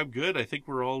think I'm good. I think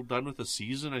we're all done with the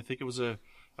season. I think it was a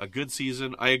good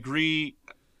season. I agree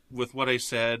with what I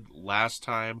said last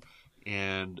time,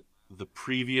 and the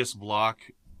previous block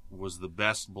was the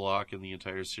best block in the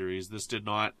entire series. This did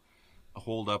not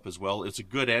hold up as well. It's a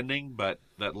good ending, but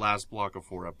that last block of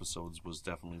 4 episodes was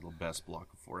definitely the best block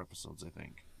of 4 episodes, I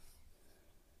think.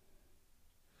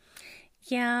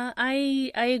 Yeah,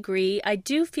 I agree. I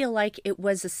do feel like it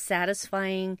was a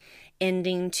satisfying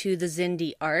ending to the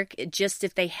Zindi arc. Just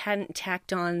if they hadn't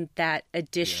tacked on that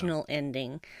additional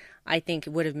ending, I think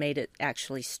it would have made it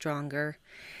actually stronger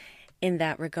in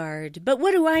that regard. But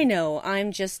what do I know?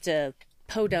 I'm just a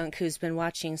podunk who's been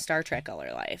watching Star Trek all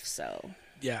her life, so...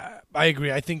 Yeah, I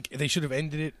agree. I think they should have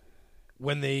ended it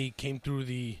when they came through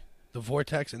the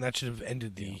vortex, and that should have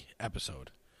ended the episode.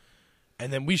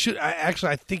 And then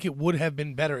I think it would have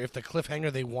been better if the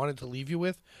cliffhanger they wanted to leave you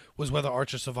with was whether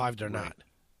Archer survived or not.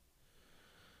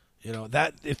 You know,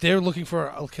 that if they're looking for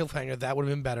a cliffhanger, that would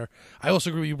have been better. I also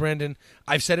agree with you, Brandon.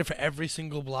 I've said it for every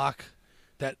single block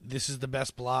that this is the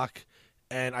best block,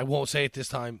 and I won't say it this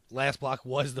time. Last block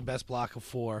was the best block of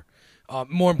 4.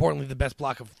 More importantly, the best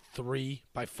block of 3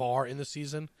 by far in the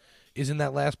season is in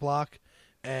that last block.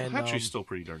 And Hatchery's still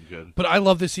pretty darn good. But I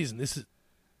love this season.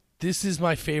 This is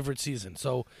my favorite season.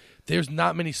 So there's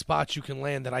not many spots you can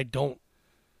land that I don't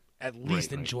at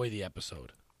least enjoy the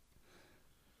episode.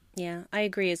 Yeah, I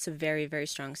agree. It's a very, very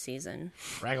strong season.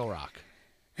 Fraggle Rock.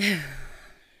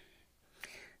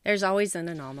 There's always an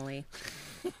anomaly.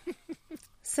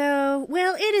 So,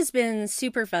 well, it has been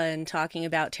super fun talking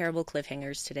about terrible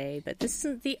cliffhangers today, but this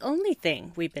isn't the only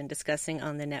thing we've been discussing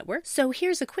on the network. So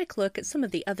here's a quick look at some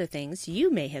of the other things you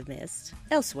may have missed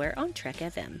elsewhere on Trek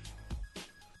FM.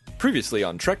 Previously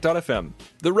on Trek.fm,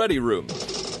 The Ready Room.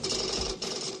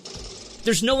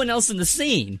 There's no one else in the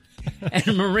scene.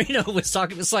 And Marino was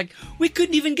talking, it's like, we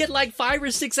couldn't even get like 5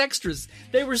 or 6 extras.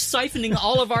 They were siphoning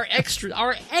all of our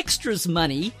extras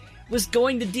money was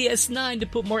going to DS9 to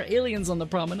put more aliens on the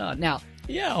promenade. Now,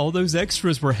 yeah, all those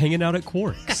extras were hanging out at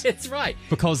Quark's. That's right.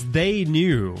 Because they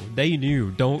knew,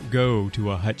 don't go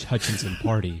to a Hutch Hutchinson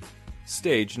party.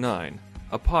 Stage 9,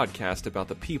 a podcast about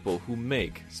the people who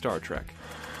make Star Trek.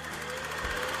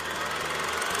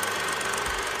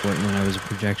 When I was a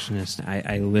projectionist,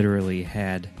 I literally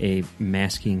had a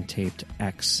masking taped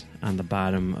X on the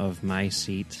bottom of my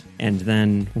seat. And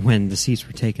then when the seats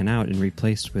were taken out and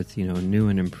replaced with, new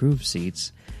and improved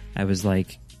seats, I was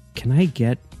like, can I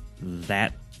get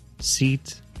that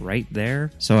seat right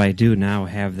there? So I do now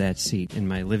have that seat in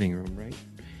my living room right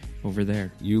over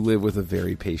there. You live with a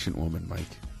very patient woman, Mike.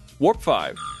 Warp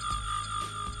 5.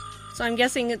 So I'm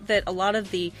guessing that a lot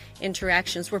of the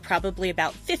interactions were probably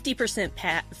about 50%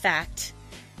 fact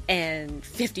and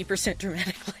 50%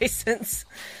 dramatic license.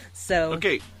 So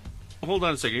okay, hold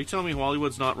on a second. Are you telling me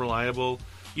Hollywood's not reliable?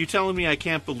 You telling me I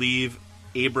can't believe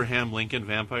Abraham Lincoln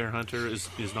Vampire Hunter is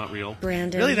not real?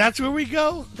 Brandon. Really? That's where we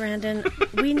go? Brandon,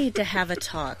 we need to have a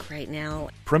talk right now.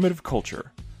 Primitive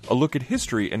Culture. A look at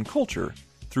history and culture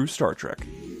through Star Trek.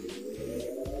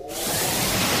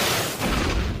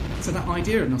 So that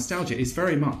idea of nostalgia is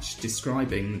very much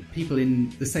describing people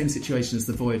in the same situation as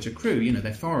the Voyager crew.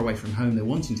 They're far away from home, they're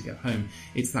wanting to get home.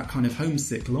 It's that kind of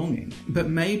homesick longing. But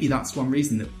maybe that's one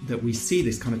reason that we see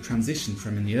this kind of transition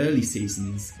from, in the early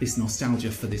seasons, this nostalgia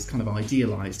for this kind of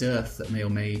idealised Earth that may or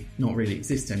may not really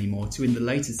exist anymore, to in the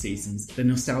later seasons, the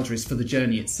nostalgia is for the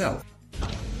journey itself.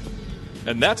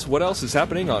 And that's what else is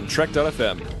happening on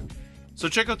Trek.fm. So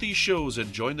check out these shows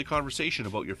and join the conversation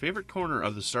about your favorite corner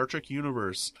of the Star Trek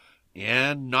universe.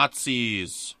 And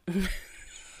Nazis.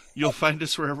 You'll find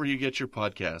us wherever you get your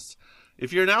podcasts.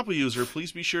 If you're an Apple user,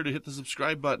 please be sure to hit the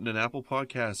subscribe button in Apple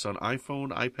Podcasts on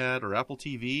iPhone, iPad, or Apple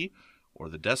TV, or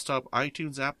the desktop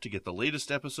iTunes app to get the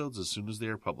latest episodes as soon as they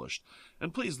are published.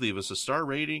 And please leave us a star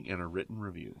rating and a written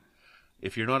review.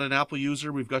 If you're not an Apple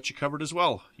user, we've got you covered as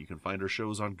well. You can find our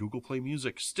shows on Google Play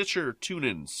Music, Stitcher,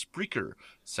 TuneIn, Spreaker,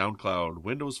 SoundCloud,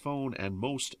 Windows Phone, and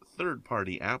most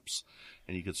third-party apps.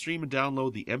 And you can stream and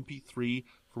download the MP3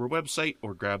 from our website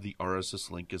or grab the RSS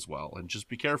link as well. And just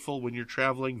be careful when you're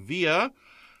traveling via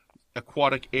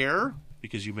aquatic air,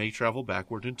 because you may travel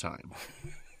backward in time.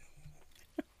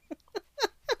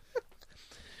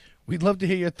 We'd love to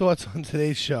hear your thoughts on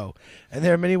today's show, and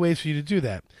there are many ways for you to do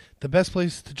that. The best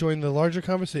place to join the larger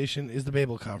conversation is the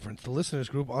Babel Conference, the listeners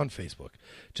group on Facebook.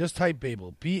 Just type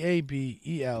Babel,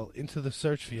 B-A-B-E-L, into the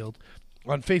search field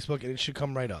on Facebook, and it should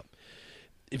come right up.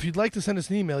 If you'd like to send us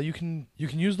an email, you can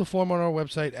use the form on our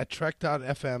website at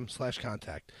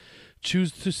trek.fm/contact.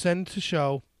 Choose to send to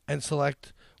show and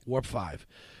select Warp 5.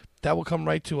 That will come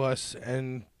right to us,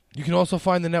 and you can also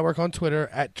find the network on Twitter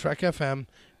at TrekFM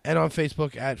and on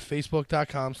Facebook at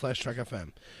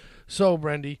facebook.com/TrekFM. So,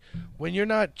 Brendy, when you're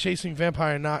not chasing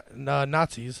vampire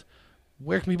Nazis,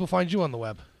 where can people find you on the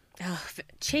web? Oh,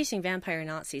 chasing vampire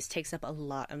Nazis takes up a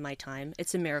lot of my time.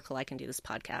 It's a miracle I can do this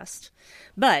podcast.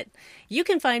 But you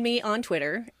can find me on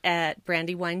Twitter at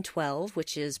Brandywine12,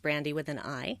 which is Brandy with an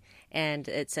I, and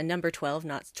it's a number 12,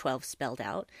 not 12 spelled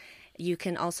out. You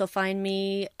can also find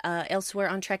me elsewhere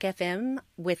on Trek FM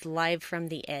with Live from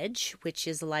the Edge, which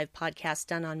is a live podcast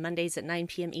done on Mondays at 9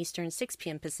 p.m. Eastern, 6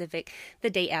 p.m. Pacific, the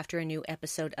day after a new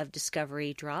episode of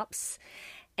Discovery drops.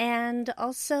 And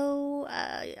also,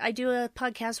 I do a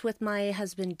podcast with my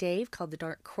husband Dave called the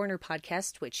Dark Corner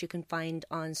Podcast, which you can find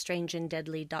on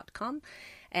strangeanddeadly.com.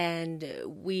 And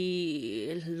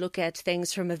we look at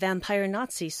things from a vampire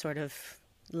Nazi sort of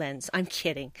lens. I'm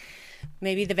kidding.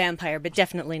 Maybe the vampire, but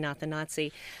definitely not the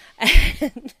Nazi.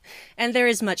 And there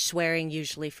is much swearing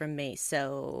usually from me,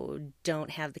 so don't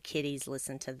have the kiddies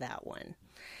listen to that one.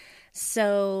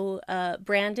 So,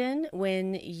 Brandon,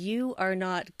 when you are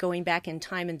not going back in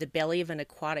time in the belly of an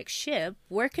aquatic ship,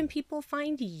 where can people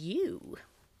find you?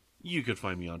 You can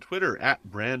find me on Twitter at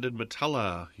Brandon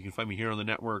Matella. You can find me here on the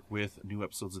network with new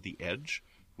episodes of The Edge,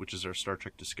 which is our Star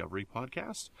Trek Discovery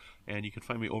podcast. And you can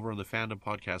find me over on the Fandom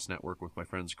Podcast Network with my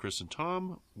friends Chris and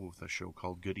Tom with a show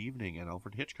called Good Evening, an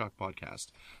Alfred Hitchcock podcast.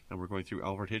 And we're going through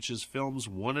Alfred Hitch's films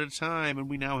one at a time, and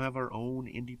we now have our own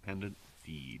independent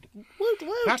feed. Woot,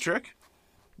 woot. Patrick,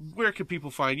 where can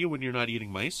people find you when you're not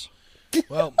eating mice?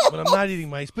 Well, when I'm not eating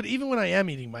mice, but even when I am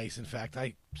eating mice, in fact,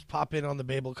 I pop in on the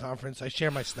Babel conference. I share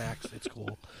my snacks. It's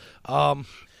cool. I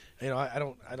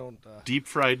don't. Deep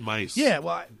fried mice. Yeah.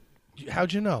 Well,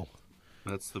 how'd you know?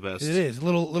 That's the best. It is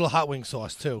little hot wing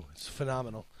sauce too. It's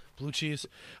phenomenal. Blue cheese.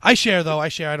 I share though. I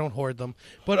don't hoard them.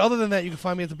 But other than that, you can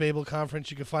find me at the Babel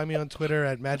conference. You can find me on Twitter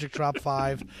at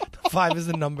MagicDrop5. 5 is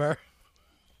the number.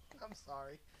 I'm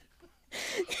sorry.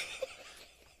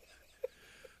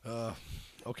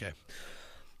 Okay.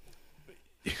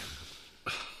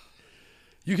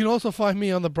 You can also find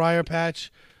me on the Briar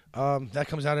Patch. That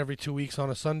comes out every 2 weeks on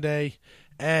a Sunday.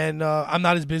 And I'm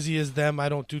not as busy as them. I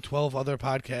don't do 12 other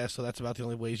podcasts, so that's about the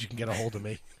only ways you can get a hold of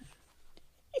me.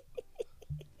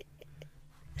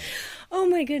 Oh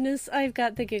my goodness, I've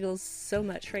got the giggles so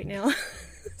much right now.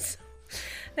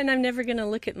 And I'm never going to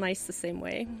look at mice the same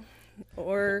way.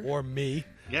 Or me.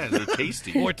 Yeah, they're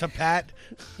tasty. Or to Pat.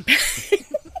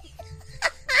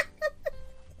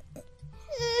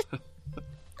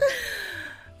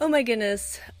 Oh my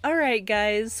goodness. All right,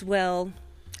 guys. Well,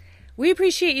 we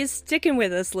appreciate you sticking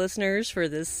with us, listeners, for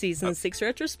this Season 6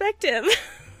 retrospective.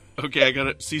 Okay, I got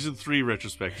it. Season 3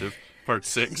 retrospective, Part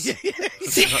 6. Not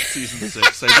Season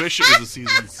 6. I wish it was a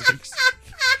Season 6.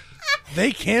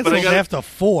 They canceled after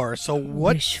 4, so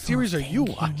what series are you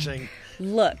watching?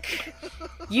 Look,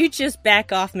 you just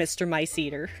back off, Mr. Mice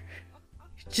Eater.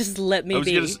 Just let me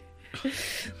be.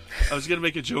 I was going to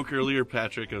make a joke earlier,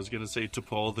 Patrick. I was going to say to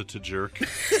Paul the to jerk.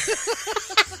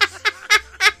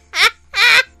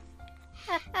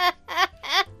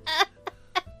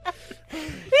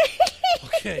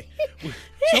 Okay.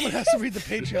 Someone has to read the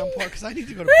Patreon part because I need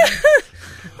to go to bed.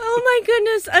 Oh my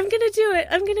goodness. I'm going to do it.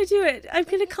 I'm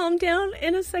going to calm down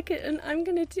in a second and I'm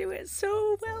going to do it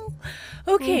so well.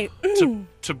 Okay.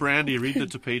 To Brandy, read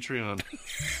it to Patreon.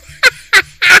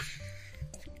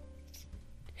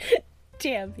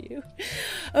 Damn you.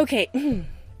 Okay.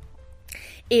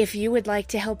 If you would like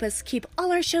to help us keep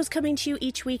all our shows coming to you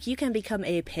each week, you can become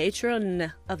a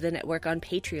patron of the network on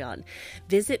Patreon.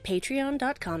 Visit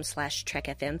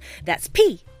patreon.com/TrekFM. That's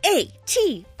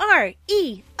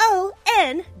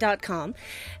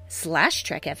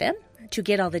patreon.com/TrekFM to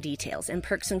get all the details. And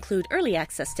perks include early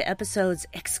access to episodes,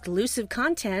 exclusive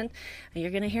content.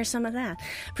 You're going to hear some of that.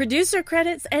 Producer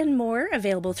credits and more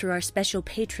available through our special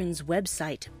patrons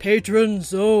website, Patron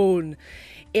Zone.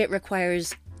 It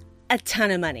requires a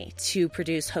ton of money to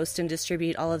produce, host, and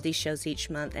distribute all of these shows each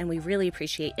month, and we really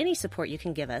appreciate any support you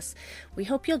can give us. We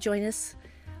hope you'll join us.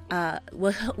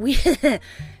 We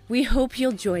hope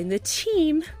you'll join the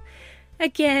team.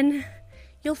 Again,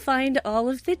 you'll find all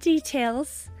of the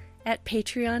details at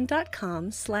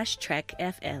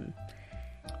patreon.com/TrekFM.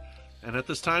 And at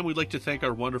this time, we'd like to thank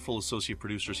our wonderful associate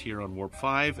producers here on Warp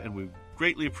 5, and we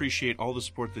greatly appreciate all the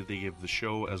support that they give the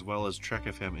show, as well as Trek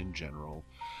FM in general.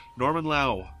 Norman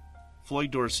Lau,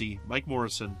 Floyd Dorsey, Mike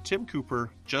Morrison, Tim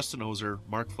Cooper, Justin Ozer,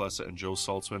 Mark Flessa, and Joe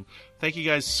Saltzman. Thank you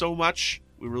guys so much.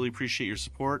 We really appreciate your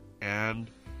support,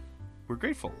 and we're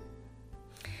grateful.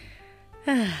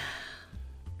 All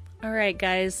right,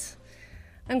 guys.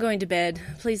 I'm going to bed.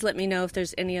 Please let me know if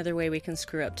there's any other way we can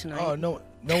screw up tonight. Oh, no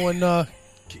one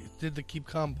did the keep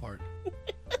calm part.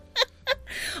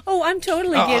 Oh, I'm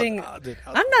totally getting...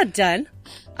 I'm not done.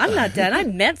 I'm not done. I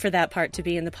meant for that part to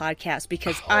be in the podcast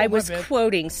because I was bad.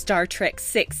 quoting Star Trek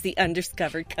VI, The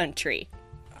Undiscovered Country.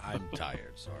 I'm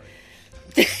tired, sorry.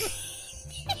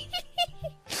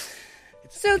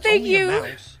 So thank only a you.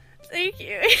 mouse. Thank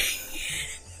you.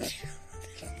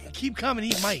 Keep coming,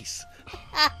 eat mice.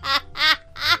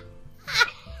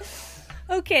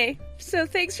 Okay, so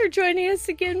thanks for joining us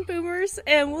again, Boomers,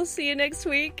 and we'll see you next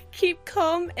week. Keep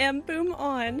calm and boom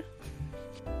on.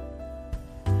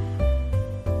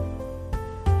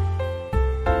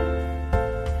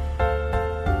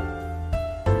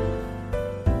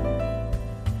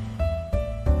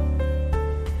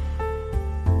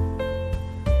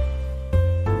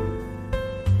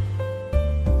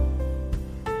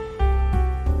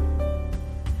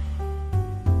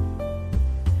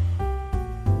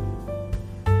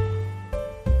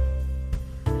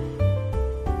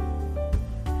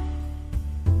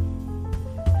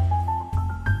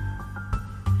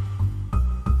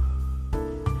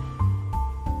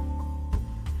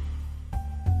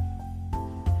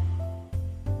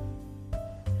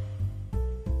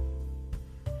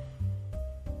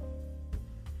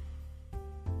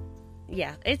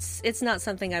 Yeah, it's not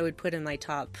something I would put in my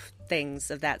top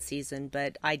things of that season,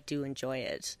 but I do enjoy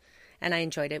it. And I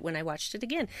enjoyed it when I watched it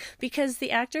again. Because the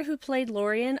actor who played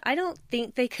Lorian, I don't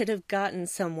think they could have gotten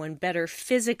someone better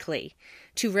physically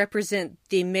to represent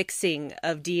the mixing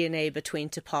of DNA between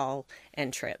T'Pol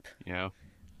and Trip. Yeah.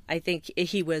 I think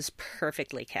he was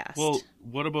perfectly cast. Well,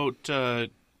 what about John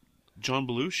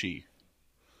Belushi?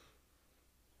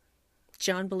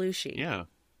 John Belushi. Yeah.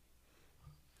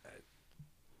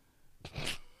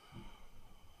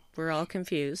 We're all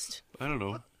confused. I don't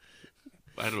know.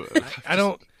 I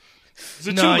don't. Is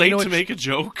it too late to make a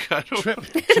joke? I don't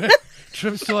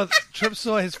Trip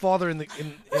saw his father in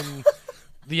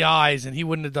the eyes, and he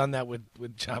wouldn't have done that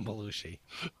with John Belushi.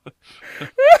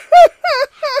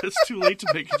 It's too late to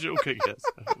make a joke, I guess.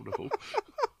 I don't know.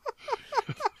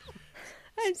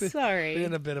 I'm sorry.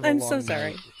 Been a bit of a I'm long so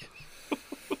sorry.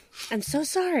 I'm so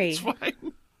sorry. It's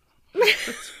fine.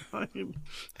 It's fine.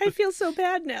 I feel so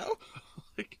bad now.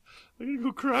 I'm gonna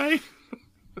go cry.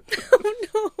 Oh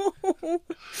no!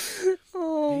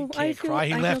 Oh, He can't cry.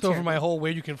 He left over my whole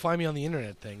 "where you can find me on the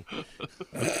internet" thing.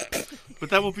 But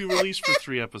that will be released for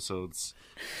 3 episodes.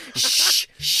 Shh!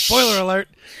 Spoiler alert!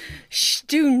 Shh!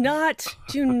 Do not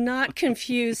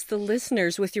confuse the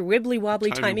listeners with your wibbly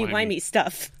wobbly timey wimey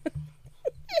stuff.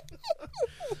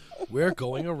 We're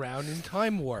going around in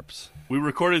time warps. We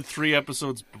recorded 3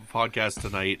 episodes podcast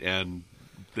tonight, and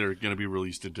they're going to be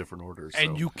released in different orders.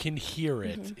 And you can hear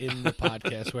it in the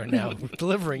podcast we're now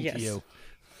delivering to you.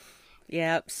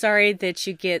 Yeah, sorry that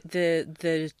you get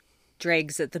the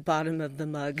dregs at the bottom of the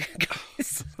mug,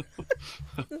 guys.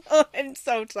 Oh, I'm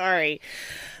so sorry.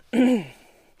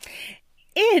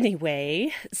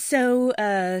 Anyway, so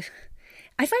I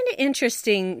find it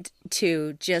interesting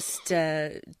to just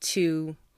to